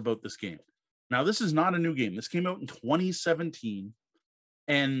buzz about this game. Now, this is not a new game. This came out in 2017,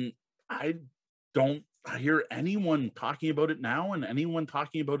 and I don't hear anyone talking about it now and anyone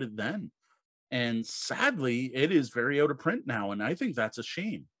talking about it then. And sadly, it is very out of print now, and I think that's a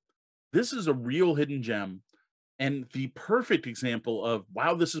shame. This is a real hidden gem, And the perfect example of,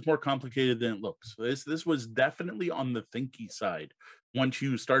 wow, this is more complicated than it looks. This was definitely on the thinky side once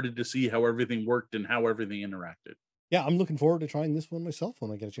you started to see how everything worked and how everything interacted. Yeah, I'm looking forward to trying this one myself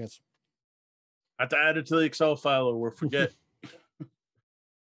when I get a chance. I have to add it to the Excel file or we'll forget.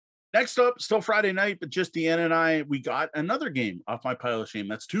 Next up, still Friday night, but just Deanna and I, we got another game off my pile of shame.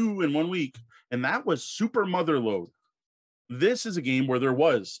 That's 2 in 1 week, and that was Super Motherload. This is a game where there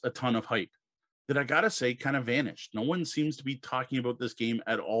was a ton of hype that I gotta say kind of vanished. No one seems to be talking about this game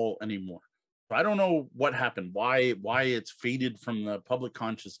at all anymore. So I don't know what happened, why it's faded from the public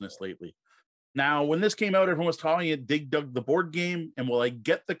consciousness lately. Now, when this came out, everyone was calling it Dig Dug the board game. And while I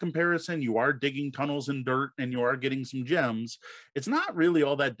get the comparison, you are digging tunnels in dirt and you are getting some gems. It's not really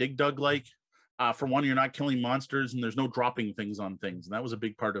all that Dig Dug like. For one, you're not killing monsters and there's no dropping things on things. And that was a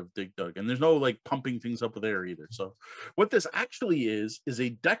big part of Dig Dug. And there's no like pumping things up with air either. So what this actually is a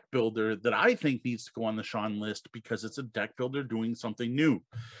deck builder that I think needs to go on the Sean list because it's a deck builder doing something new.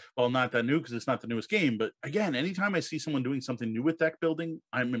 Well, not that new because it's not the newest game. But again, anytime I see someone doing something new with deck building,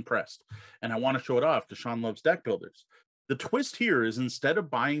 I'm impressed. And I want to show it off because Sean loves deck builders. The twist here is instead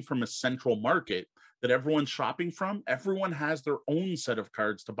of buying from a central market that everyone's shopping from, everyone has their own set of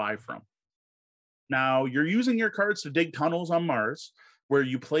cards to buy from. Now, you're using your cards to dig tunnels on Mars, where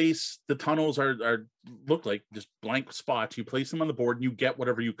you place the tunnels are look like just blank spots. You place them on the board and you get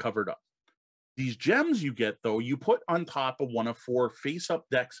whatever you covered up. These gems you get, though, you put on top of one of 4 face-up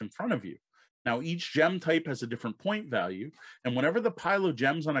decks in front of you. Now, each gem type has a different point value, and whenever the pile of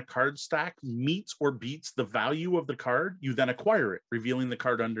gems on a card stack meets or beats the value of the card, you then acquire it, revealing the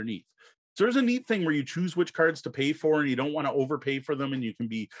card underneath. So there's a neat thing where you choose which cards to pay for and you don't want to overpay for them and you can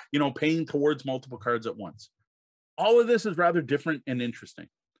be, paying towards multiple cards at once. All of this is rather different and interesting.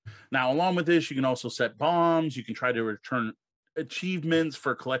 Now, along with this, you can also set bombs. You can try to return achievements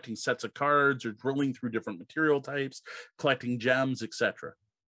for collecting sets of cards or drilling through different material types, collecting gems, etc.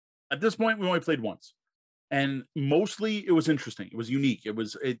 At this point, we only played once. And mostly it was interesting. It was unique.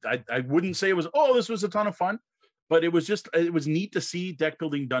 I wouldn't say it was, oh, this was a ton of fun, but it was neat to see deck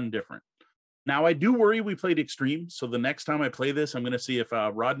building done different. Now, I do worry we played extreme. So the next time I play this, I'm going to see if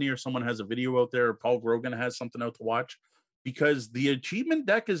Rodney or someone has a video out there, or Paul Grogan has something out to watch, because the achievement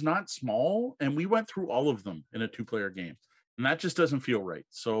deck is not small. And we went through all of them in a 2-player game. And that just doesn't feel right.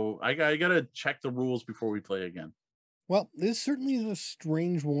 So I got to check the rules before we play again. Well, this certainly is a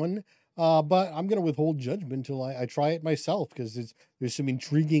strange one, but I'm going to withhold judgment until I try it myself because there's some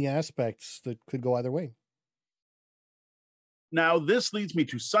intriguing aspects that could go either way. Now, this leads me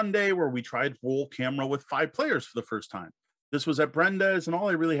to Sunday, where we tried roll camera with 5 players for the first time. This was at Brenda's, and all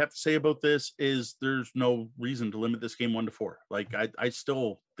I really have to say about this is there's no reason to limit this game 1 to 4. Like,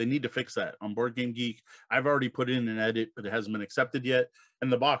 they need to fix that. On Board Game Geek, I've already put in an edit, but it hasn't been accepted yet,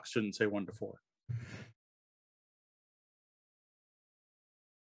 and the box shouldn't say 1 to 4.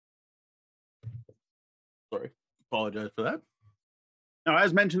 Sorry, apologize for that. Now,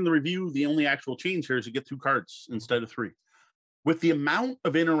 as mentioned in the review, the only actual change here is you get 2 cards instead of 3. With the amount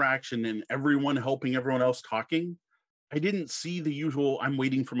of interaction and everyone helping everyone else talking, I didn't see the usual I'm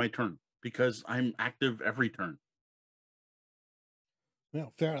waiting for my turn because I'm active every turn.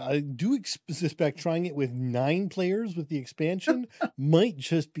 Well, fair. I do suspect trying it with 9 players with the expansion might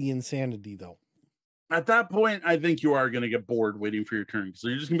just be insanity, though. At that point, I think you are going to get bored waiting for your turn. So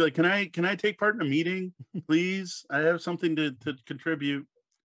you're just going to be like, can I take part in a meeting, please? I have something to contribute.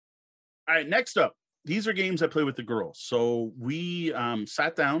 All right, next up. These are games I play with the girls. So we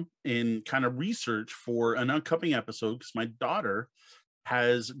sat down and kind of researched for an upcoming episode because my daughter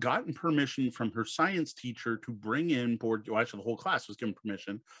has gotten permission from her science teacher to bring in actually the whole class was given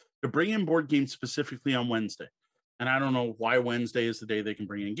permission to bring in board games specifically on Wednesday. And I don't know why Wednesday is the day they can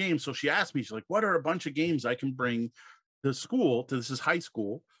bring in games. So she asked me, she's like, what are a bunch of games I can bring to school, this is high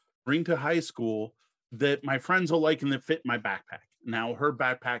school, bring to high school that my friends will like and that fit my backpack. Now her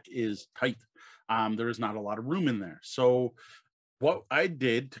backpack is tight. There is not a lot of room in there. So what I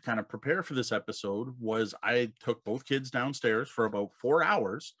did to kind of prepare for this episode was I took both kids downstairs for about 4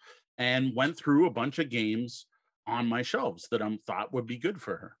 hours and went through a bunch of games on my shelves that I thought would be good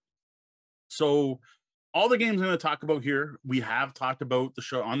for her. So all the games I'm going to talk about here, we have talked about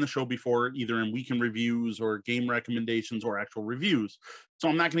on the show before, either in weekend reviews or game recommendations or actual reviews. So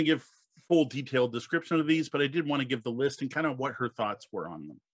I'm not going to give full detailed description of these, but I did want to give the list and kind of what her thoughts were on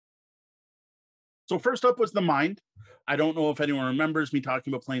them. So first up was The Mind. I don't know if anyone remembers me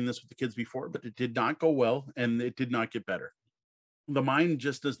talking about playing this with the kids before, but it did not go well and it did not get better. The Mind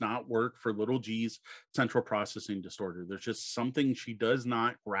just does not work for little G's central processing disorder. There's just something she does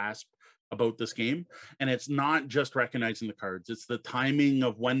not grasp about this game. And it's not just recognizing the cards, it's the timing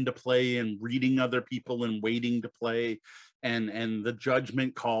of when to play and reading other people and waiting to play, and the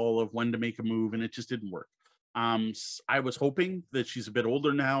judgment call of when to make a move, and it just didn't work. I was hoping that she's a bit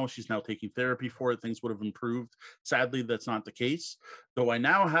older now, she's now taking therapy for it, things would have improved. Sadly, that's not the case, though I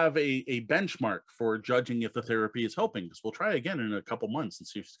now have a benchmark for judging if the therapy is helping, because we'll try again in a couple months and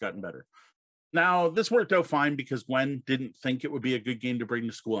see if she's gotten better. Now, this worked out fine because Gwen didn't think it would be a good game to bring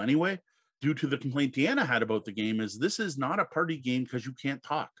to school anyway, due to the complaint Deanna had about the game. Is this is not a party game because you can't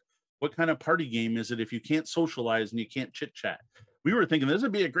talk. What kind of party game is it if you can't socialize and you can't chit chat? We were thinking this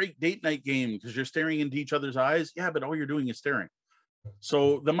would be a great date night game because you're staring into each other's eyes. Yeah, but all you're doing is staring.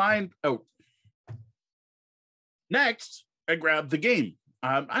 So the mind out. Next, I grabbed the game.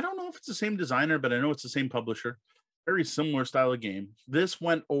 I don't know if it's the same designer, but I know it's the same publisher. Very similar style of game. This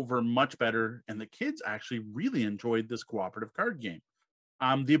went over much better, and the kids actually really enjoyed this cooperative card game.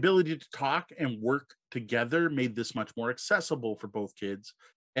 The ability to talk and work together made this much more accessible for both kids,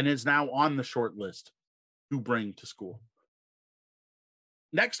 and is now on the short list to bring to school.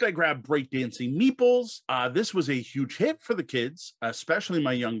 Next, I grabbed Breakdancing Meeples. This was a huge hit for the kids, especially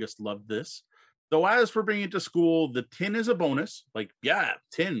my youngest loved this. Though as for bringing it to school, the tin is a bonus. Like, yeah,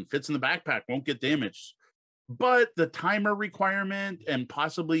 tin fits in the backpack, won't get damaged. But the timer requirement and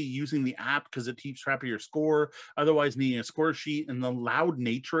possibly using the app because it keeps track of your score, otherwise needing a score sheet, and the loud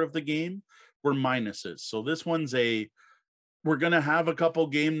nature of the game were minuses. So this one's we're going to have a couple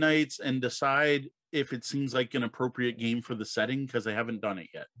game nights and decide if it seems like an appropriate game for the setting, because I haven't done it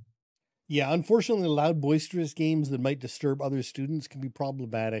yet. Yeah, unfortunately, loud, boisterous games that might disturb other students can be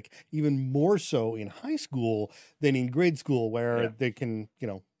problematic, even more so in high school than in grade school, where they can,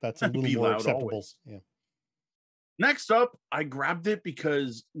 that's a little more acceptable. Always. Yeah. Next up, I grabbed it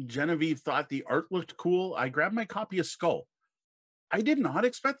because Genevieve thought the art looked cool. I grabbed my copy of Skull. I did not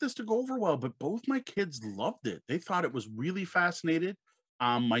expect this to go over well, but both my kids loved it. They thought it was really fascinating.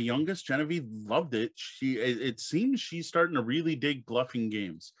 My youngest, Genevieve, loved it. It seems she's starting to really dig bluffing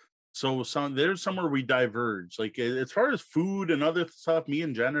games. So there's somewhere we diverge. Like as far as food and other stuff, me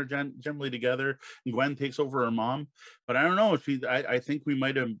and Jen are generally together, and Gwen takes over her mom. But I don't know if I think we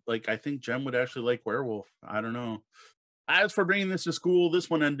might have, I think Jen would actually like Werewolf. I don't know. As for bringing this to school, this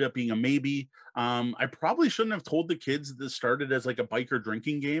one ended up being a maybe. I probably shouldn't have told the kids that this started as like a biker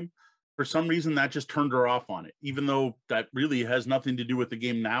drinking game. For some reason, that just turned her off on it, even though that really has nothing to do with the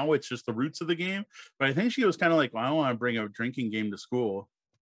game now. It's just the roots of the game. But I think she was kind of like, well, I don't want to bring a drinking game to school.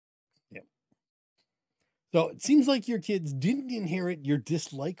 Yeah. So it seems like your kids didn't inherit your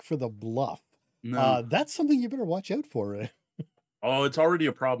dislike for the bluff. No. That's something you better watch out for. Oh, it's already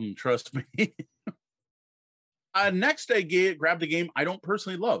a problem. Trust me. Next, I grabbed a game I don't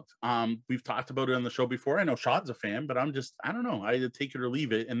personally love. We've talked about it on the show before. I know Shad's a fan, but I don't know. I take it or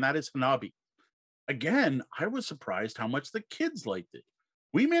leave it, and that is Hanabi. Again, I was surprised how much the kids liked it.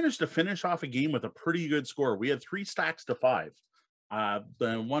 We managed to finish off a game with a pretty good score. We had 3 stacks to 5.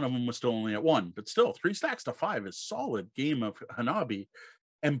 One of them was still only at 1, but still 3 stacks to 5 is a solid game of Hanabi.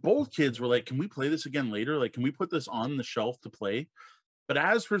 And both kids were like, can we play this again later? Like, can we put this on the shelf to play? But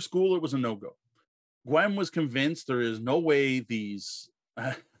as for school, it was a no-go. Gwen was convinced there is no way these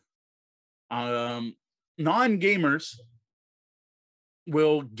non-gamers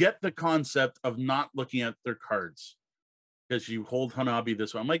will get the concept of not looking at their cards because you hold Hanabi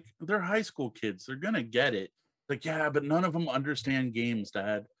this way. I'm like, they're high school kids. They're going to get it. Like, yeah, but none of them understand games,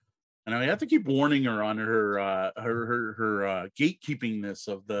 Dad. And I have to keep warning her on her gatekeepingness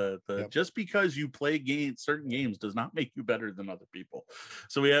of the just because you play certain games does not make you better than other people.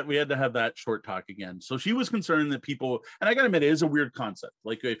 So we had to have that short talk again. So she was concerned that people, and I gotta admit, it is a weird concept.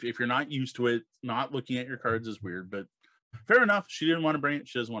 Like if you're not used to it, not looking at your cards is weird, but fair enough. She didn't want to bring it.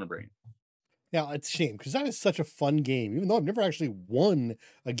 She doesn't want to bring it. Yeah, it's a shame because that is such a fun game, even though I've never actually won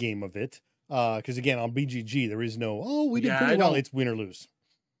a game of it. Because again, on BGG, there is no, we did pretty well. It's win or lose.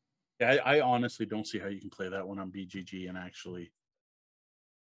 I honestly don't see how you can play that one on BGG. And actually,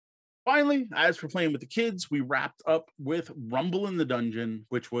 finally, as for playing with the kids, we wrapped up with Rumble in the Dungeon,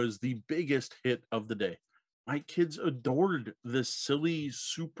 which was the biggest hit of the day. My kids adored this silly,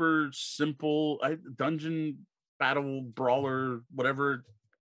 super simple dungeon battle brawler, whatever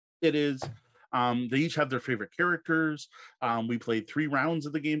it is. They each have their favorite characters. We played 3 rounds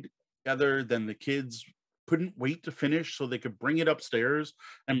of the game together. Then the kids couldn't wait to finish so they could bring it upstairs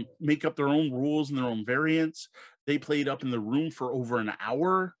and make up their own rules and their own variants. They played up in the room for over an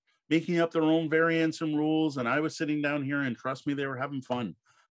hour, making up their own variants and rules. And I was sitting down here, and trust me, they were having fun.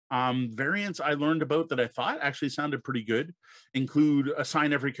 Variants I learned about that I thought actually sounded pretty good include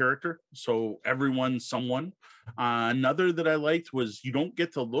assign every character, so everyone's someone. Another that I liked was you don't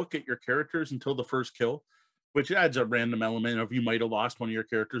get to look at your characters until the first kill, which adds a random element of you might have lost one of your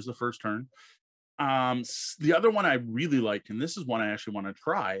characters the first turn. The other one I really liked, and this is one I actually want to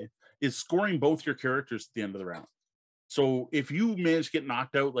try, is scoring both your characters at the end of the round. So if you manage to get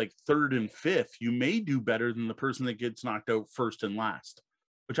knocked out like third and fifth, you may do better than the person that gets knocked out first and last,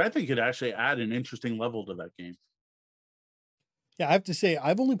 which I think could actually add an interesting level to that game. Yeah, I have to say,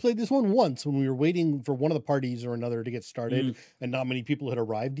 I've only played this one once when we were waiting for one of the parties or another to get started, and not many people had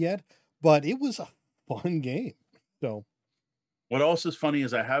arrived yet, but it was a fun game. So what else is funny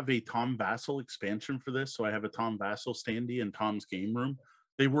is I have a Tom Vassal expansion for this. So I have a Tom Vassal standee in Tom's game room.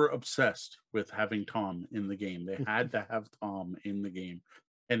 They were obsessed with having Tom in the game. They had to have Tom in the game.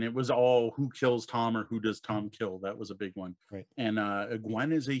 And it was all who kills Tom or who does Tom kill. That was a big one. Right. And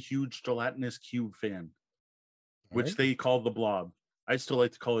Gwen is a huge gelatinous cube fan, which right. they call the blob. I still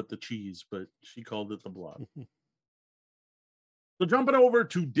like to call it the cheese, but she called it the blob. So jumping over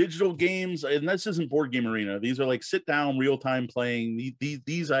to digital games, and this isn't Board Game Arena. These are like sit down, real time playing.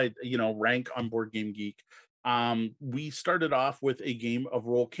 These I rank on Board Game Geek. We started off with a game of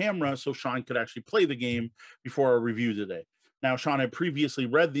Roll Camera, so Sean could actually play the game before our review today. Now Sean had previously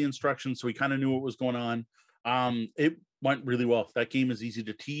read the instructions, so he kind of knew what was going on. It went really well. That game is easy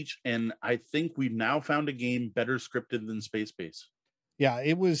to teach, and I think we've now found a game better scripted than Space Base. Yeah,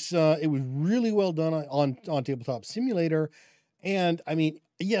 it was really well done on Tabletop Simulator. And I mean,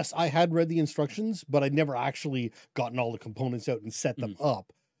 yes, I had read the instructions, but I'd never actually gotten all the components out and set them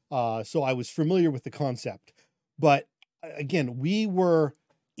up. So I was familiar with the concept. But again, we were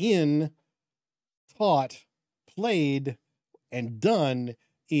taught, played, and done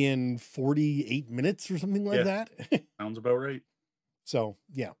in 48 minutes or something like that. Sounds about right. So,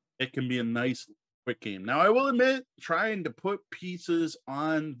 yeah. It can be a nice quick game. Now, I will admit, trying to put pieces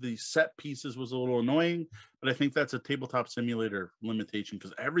on the set pieces was a little annoying, but I think that's a Tabletop Simulator limitation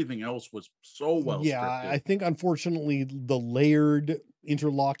because everything else was so well scripted. I think unfortunately the layered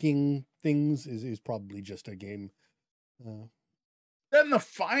interlocking things is probably just a game. Then the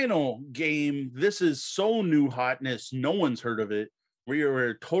final game, this is so new hotness, no one's heard of it. We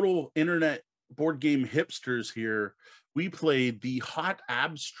are total internet board game hipsters here. We played the hot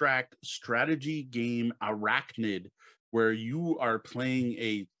abstract strategy game Arachnid, where you are playing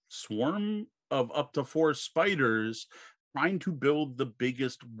a swarm of up to 4 spiders trying to build the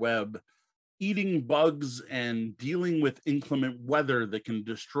biggest web, eating bugs and dealing with inclement weather that can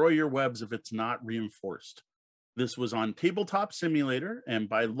destroy your webs if it's not reinforced. This was on Tabletop Simulator and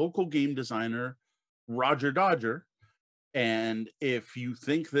by local game designer Roger Dodger. And if you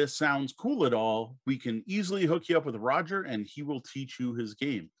think this sounds cool at all, we can easily hook you up with Roger and he will teach you his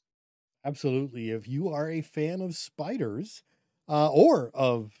game. Absolutely. If you are a fan of spiders, or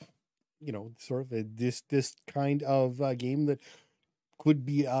of, sort of this kind of game that could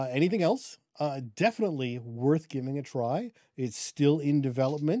be anything else, definitely worth giving a try. It's still in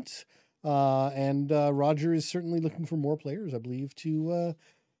development. And Roger is certainly looking for more players, I believe, to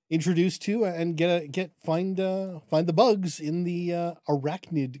introduce to and find the bugs in the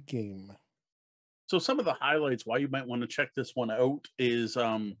Arachnid game. So some of the highlights why you might want to check this one out is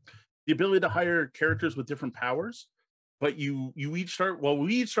the ability to hire characters with different powers. But we each started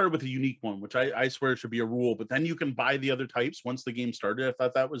with a unique one, which I swear should be a rule, but then you can buy the other types once the game started. I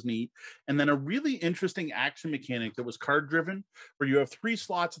thought that was neat. And then a really interesting action mechanic that was card driven, where you have 3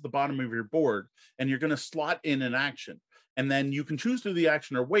 slots at the bottom of your board and you're going to slot in an action. And then you can choose to do the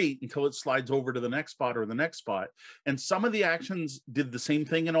action or wait until it slides over to the next spot or the next spot. And some of the actions did the same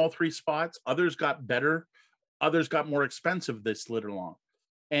thing in all 3 spots. Others got better. Others got more expensive. They slid along.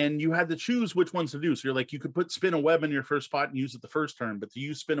 And you had to choose which ones to do. So you're like, you could put spin a web in your first spot and use it the first turn, but to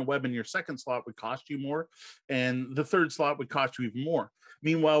use spin a web in your second slot would cost you more. And the third slot would cost you even more.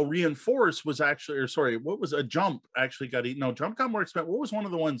 Meanwhile, reinforce was actually, what was a jump actually got eaten? No, jump got more expensive. What was one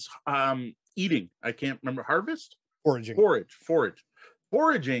of the ones? Eating. I can't remember. Harvest? Foraging.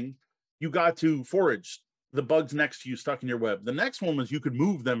 Foraging, you got to forage the bugs next to you stuck in your web. The next one was you could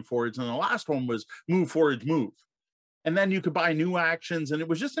move them forage. And the last one was move, forage, move. And then you could buy new actions. And it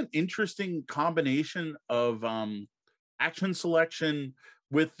was just an interesting combination of action selection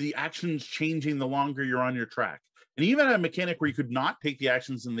with the actions changing the longer you're on your track. And even a mechanic where you could not take the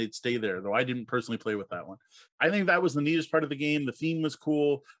actions and they'd stay there, though I didn't personally play with that one. I think that was the neatest part of the game. The theme was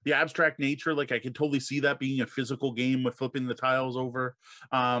cool. The abstract nature, like I could totally see that being a physical game with flipping the tiles over.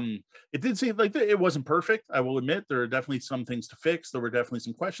 It did seem like it wasn't perfect. I will admit there are definitely some things to fix. There were definitely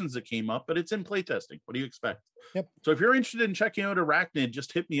some questions that came up, but it's in playtesting. What do you expect? Yep. So if you're interested in checking out Arachnid,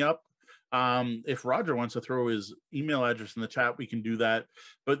 just hit me up. If Roger wants to throw his email address in the chat, we can do that.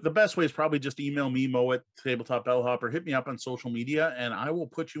 But the best way is probably just email me, Mo at Tabletop Bellhop, or hit me up on social media, and I will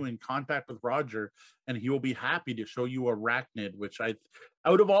put you in contact with Roger, and he will be happy to show you Arachnid, which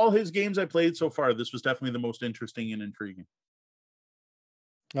out of all his games I played so far, this was definitely the most interesting and intriguing.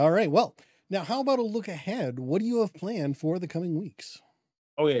 All right. Well, now how about a look ahead? What do you have planned for the coming weeks?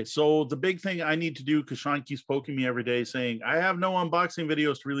 Okay, so the big thing I need to do, because Sean keeps poking me every day saying, I have no unboxing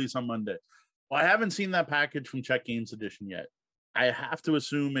videos to release on Monday. Well, I haven't seen that package from Czech Games Edition yet. I have to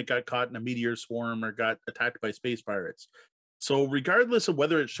assume it got caught in a meteor swarm or got attacked by space pirates. So regardless of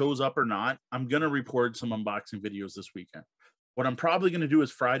whether it shows up or not, I'm going to record some unboxing videos this weekend. What I'm probably going to do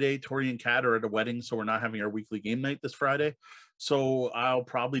is Friday, Tori and Kat are at a wedding, so we're not having our weekly game night this Friday. So I'll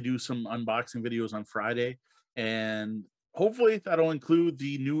probably do some unboxing videos on Friday, and hopefully that'll include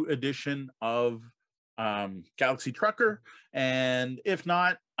the new edition of Galaxy Trucker. And if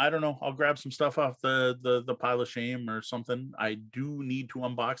not, I don't know, I'll grab some stuff off the pile of shame or something. I do need to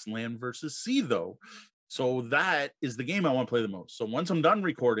unbox Land versus Sea though. So that is the game I want to play the most. So once I'm done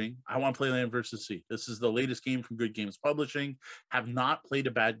recording, I want to play Land versus Sea. This is the latest game from Good Games Publishing. Have not played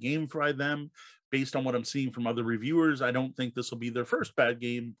a bad game by them. Based on what I'm seeing from other reviewers, I don't think this will be their first bad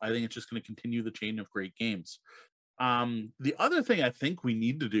game. I think it's just going to continue the chain of great games. The other thing I think we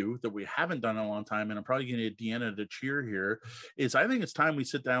need to do that we haven't done in a long time, and I'm probably going to get Deanna to cheer here, is I think it's time we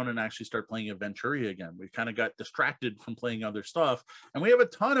sit down and actually start playing Aventuria again. We've kind of got distracted from playing other stuff, and we have a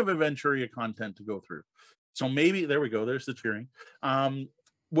ton of Aventuria content to go through. So maybe, there we go, there's the cheering.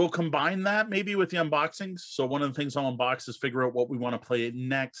 We'll combine that maybe with the unboxings. So one of the things I'll unbox is figure out what we want to play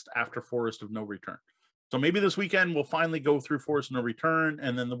next after Forest of No Return. So maybe this weekend we'll finally go through Forest of No Return,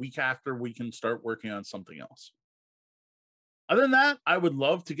 and then the week after we can start working on something else. Other than that, I would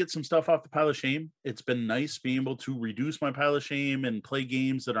love to get some stuff off the pile of shame. It's been nice being able to reduce my pile of shame and play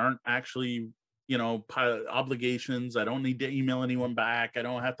games that aren't actually, you know, obligations. I don't need to email anyone back. I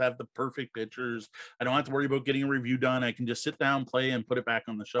don't have to have the perfect pictures. I don't have to worry about getting a review done. I can just sit down, play, and put it back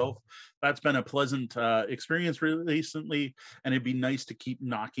on the shelf. That's been a pleasant experience recently, and it'd be nice to keep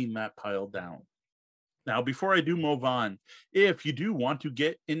knocking that pile down. Now, before I do move on, if you do want to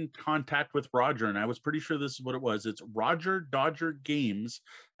get in contact with Roger, and I was pretty sure this is what it was, it's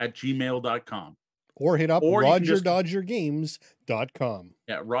rogerdodgergames@gmail.com. Or hit up rogerdodgergames.com.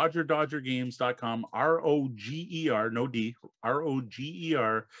 Yeah, rogerdodgergames.com, ROGER, no D,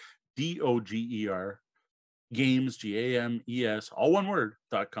 ROGERDOGER, games, GAMES, all one word,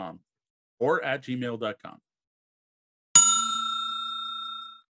 .com, or at gmail.com.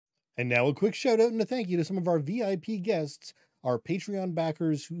 And now a quick shout out and a thank you to some of our VIP guests, our Patreon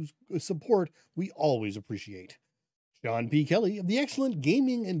backers whose support we always appreciate. Sean P. Kelly of the excellent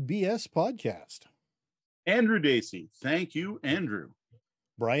Gaming and BS podcast. Andrew Dacey, thank you, Andrew.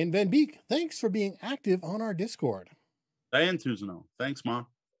 Brian Van Beek, thanks for being active on our Discord. Diane Tuzano, thanks, Ma.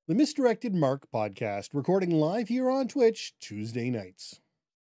 The Misdirected Mark podcast, recording live here on Twitch Tuesday nights.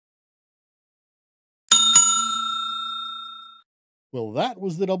 Well, that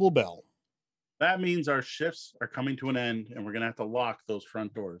was the double bell. That means our shifts are coming to an end, and we're going to have to lock those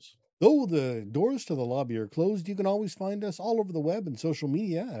front doors. Though the doors to the lobby are closed, you can always find us all over the web and social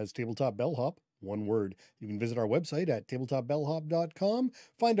media as Tabletop Bellhop, one word. You can visit our website at tabletopbellhop.com,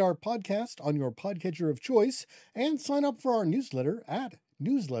 find our podcast on your podcatcher of choice, and sign up for our newsletter at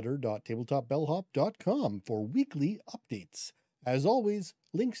newsletter.tabletopbellhop.com for weekly updates. As always,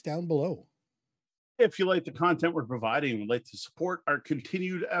 links down below. If you like the content we're providing and would like to support our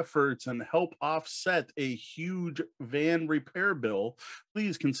continued efforts and help offset a huge van repair bill,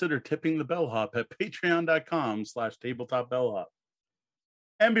 please consider tipping the bellhop at patreon.com/tabletopbellhop.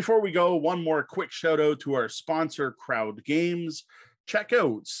 And before we go, one more quick shout out to our sponsor, Crowd Games. Check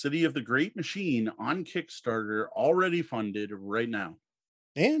out City of the Great Machine on Kickstarter, already funded right now.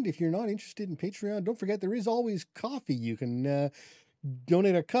 And if you're not interested in Patreon, don't forget there is always coffee. You can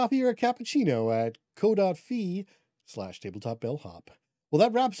donate a coffee or a cappuccino at ko.fi/tabletopbellhop. Well,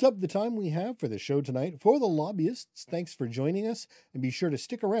 that wraps up the time we have for the show tonight. For the lobbyists, thanks for joining us, and be sure to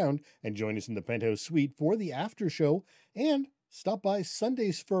stick around and join us in the penthouse suite for the after show, and stop by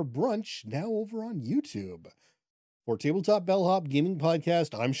Sundays for brunch now over on YouTube. For Tabletop Bellhop Gaming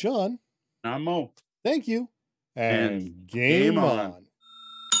Podcast, I'm Sean. I'm Mo. Thank you, and game on.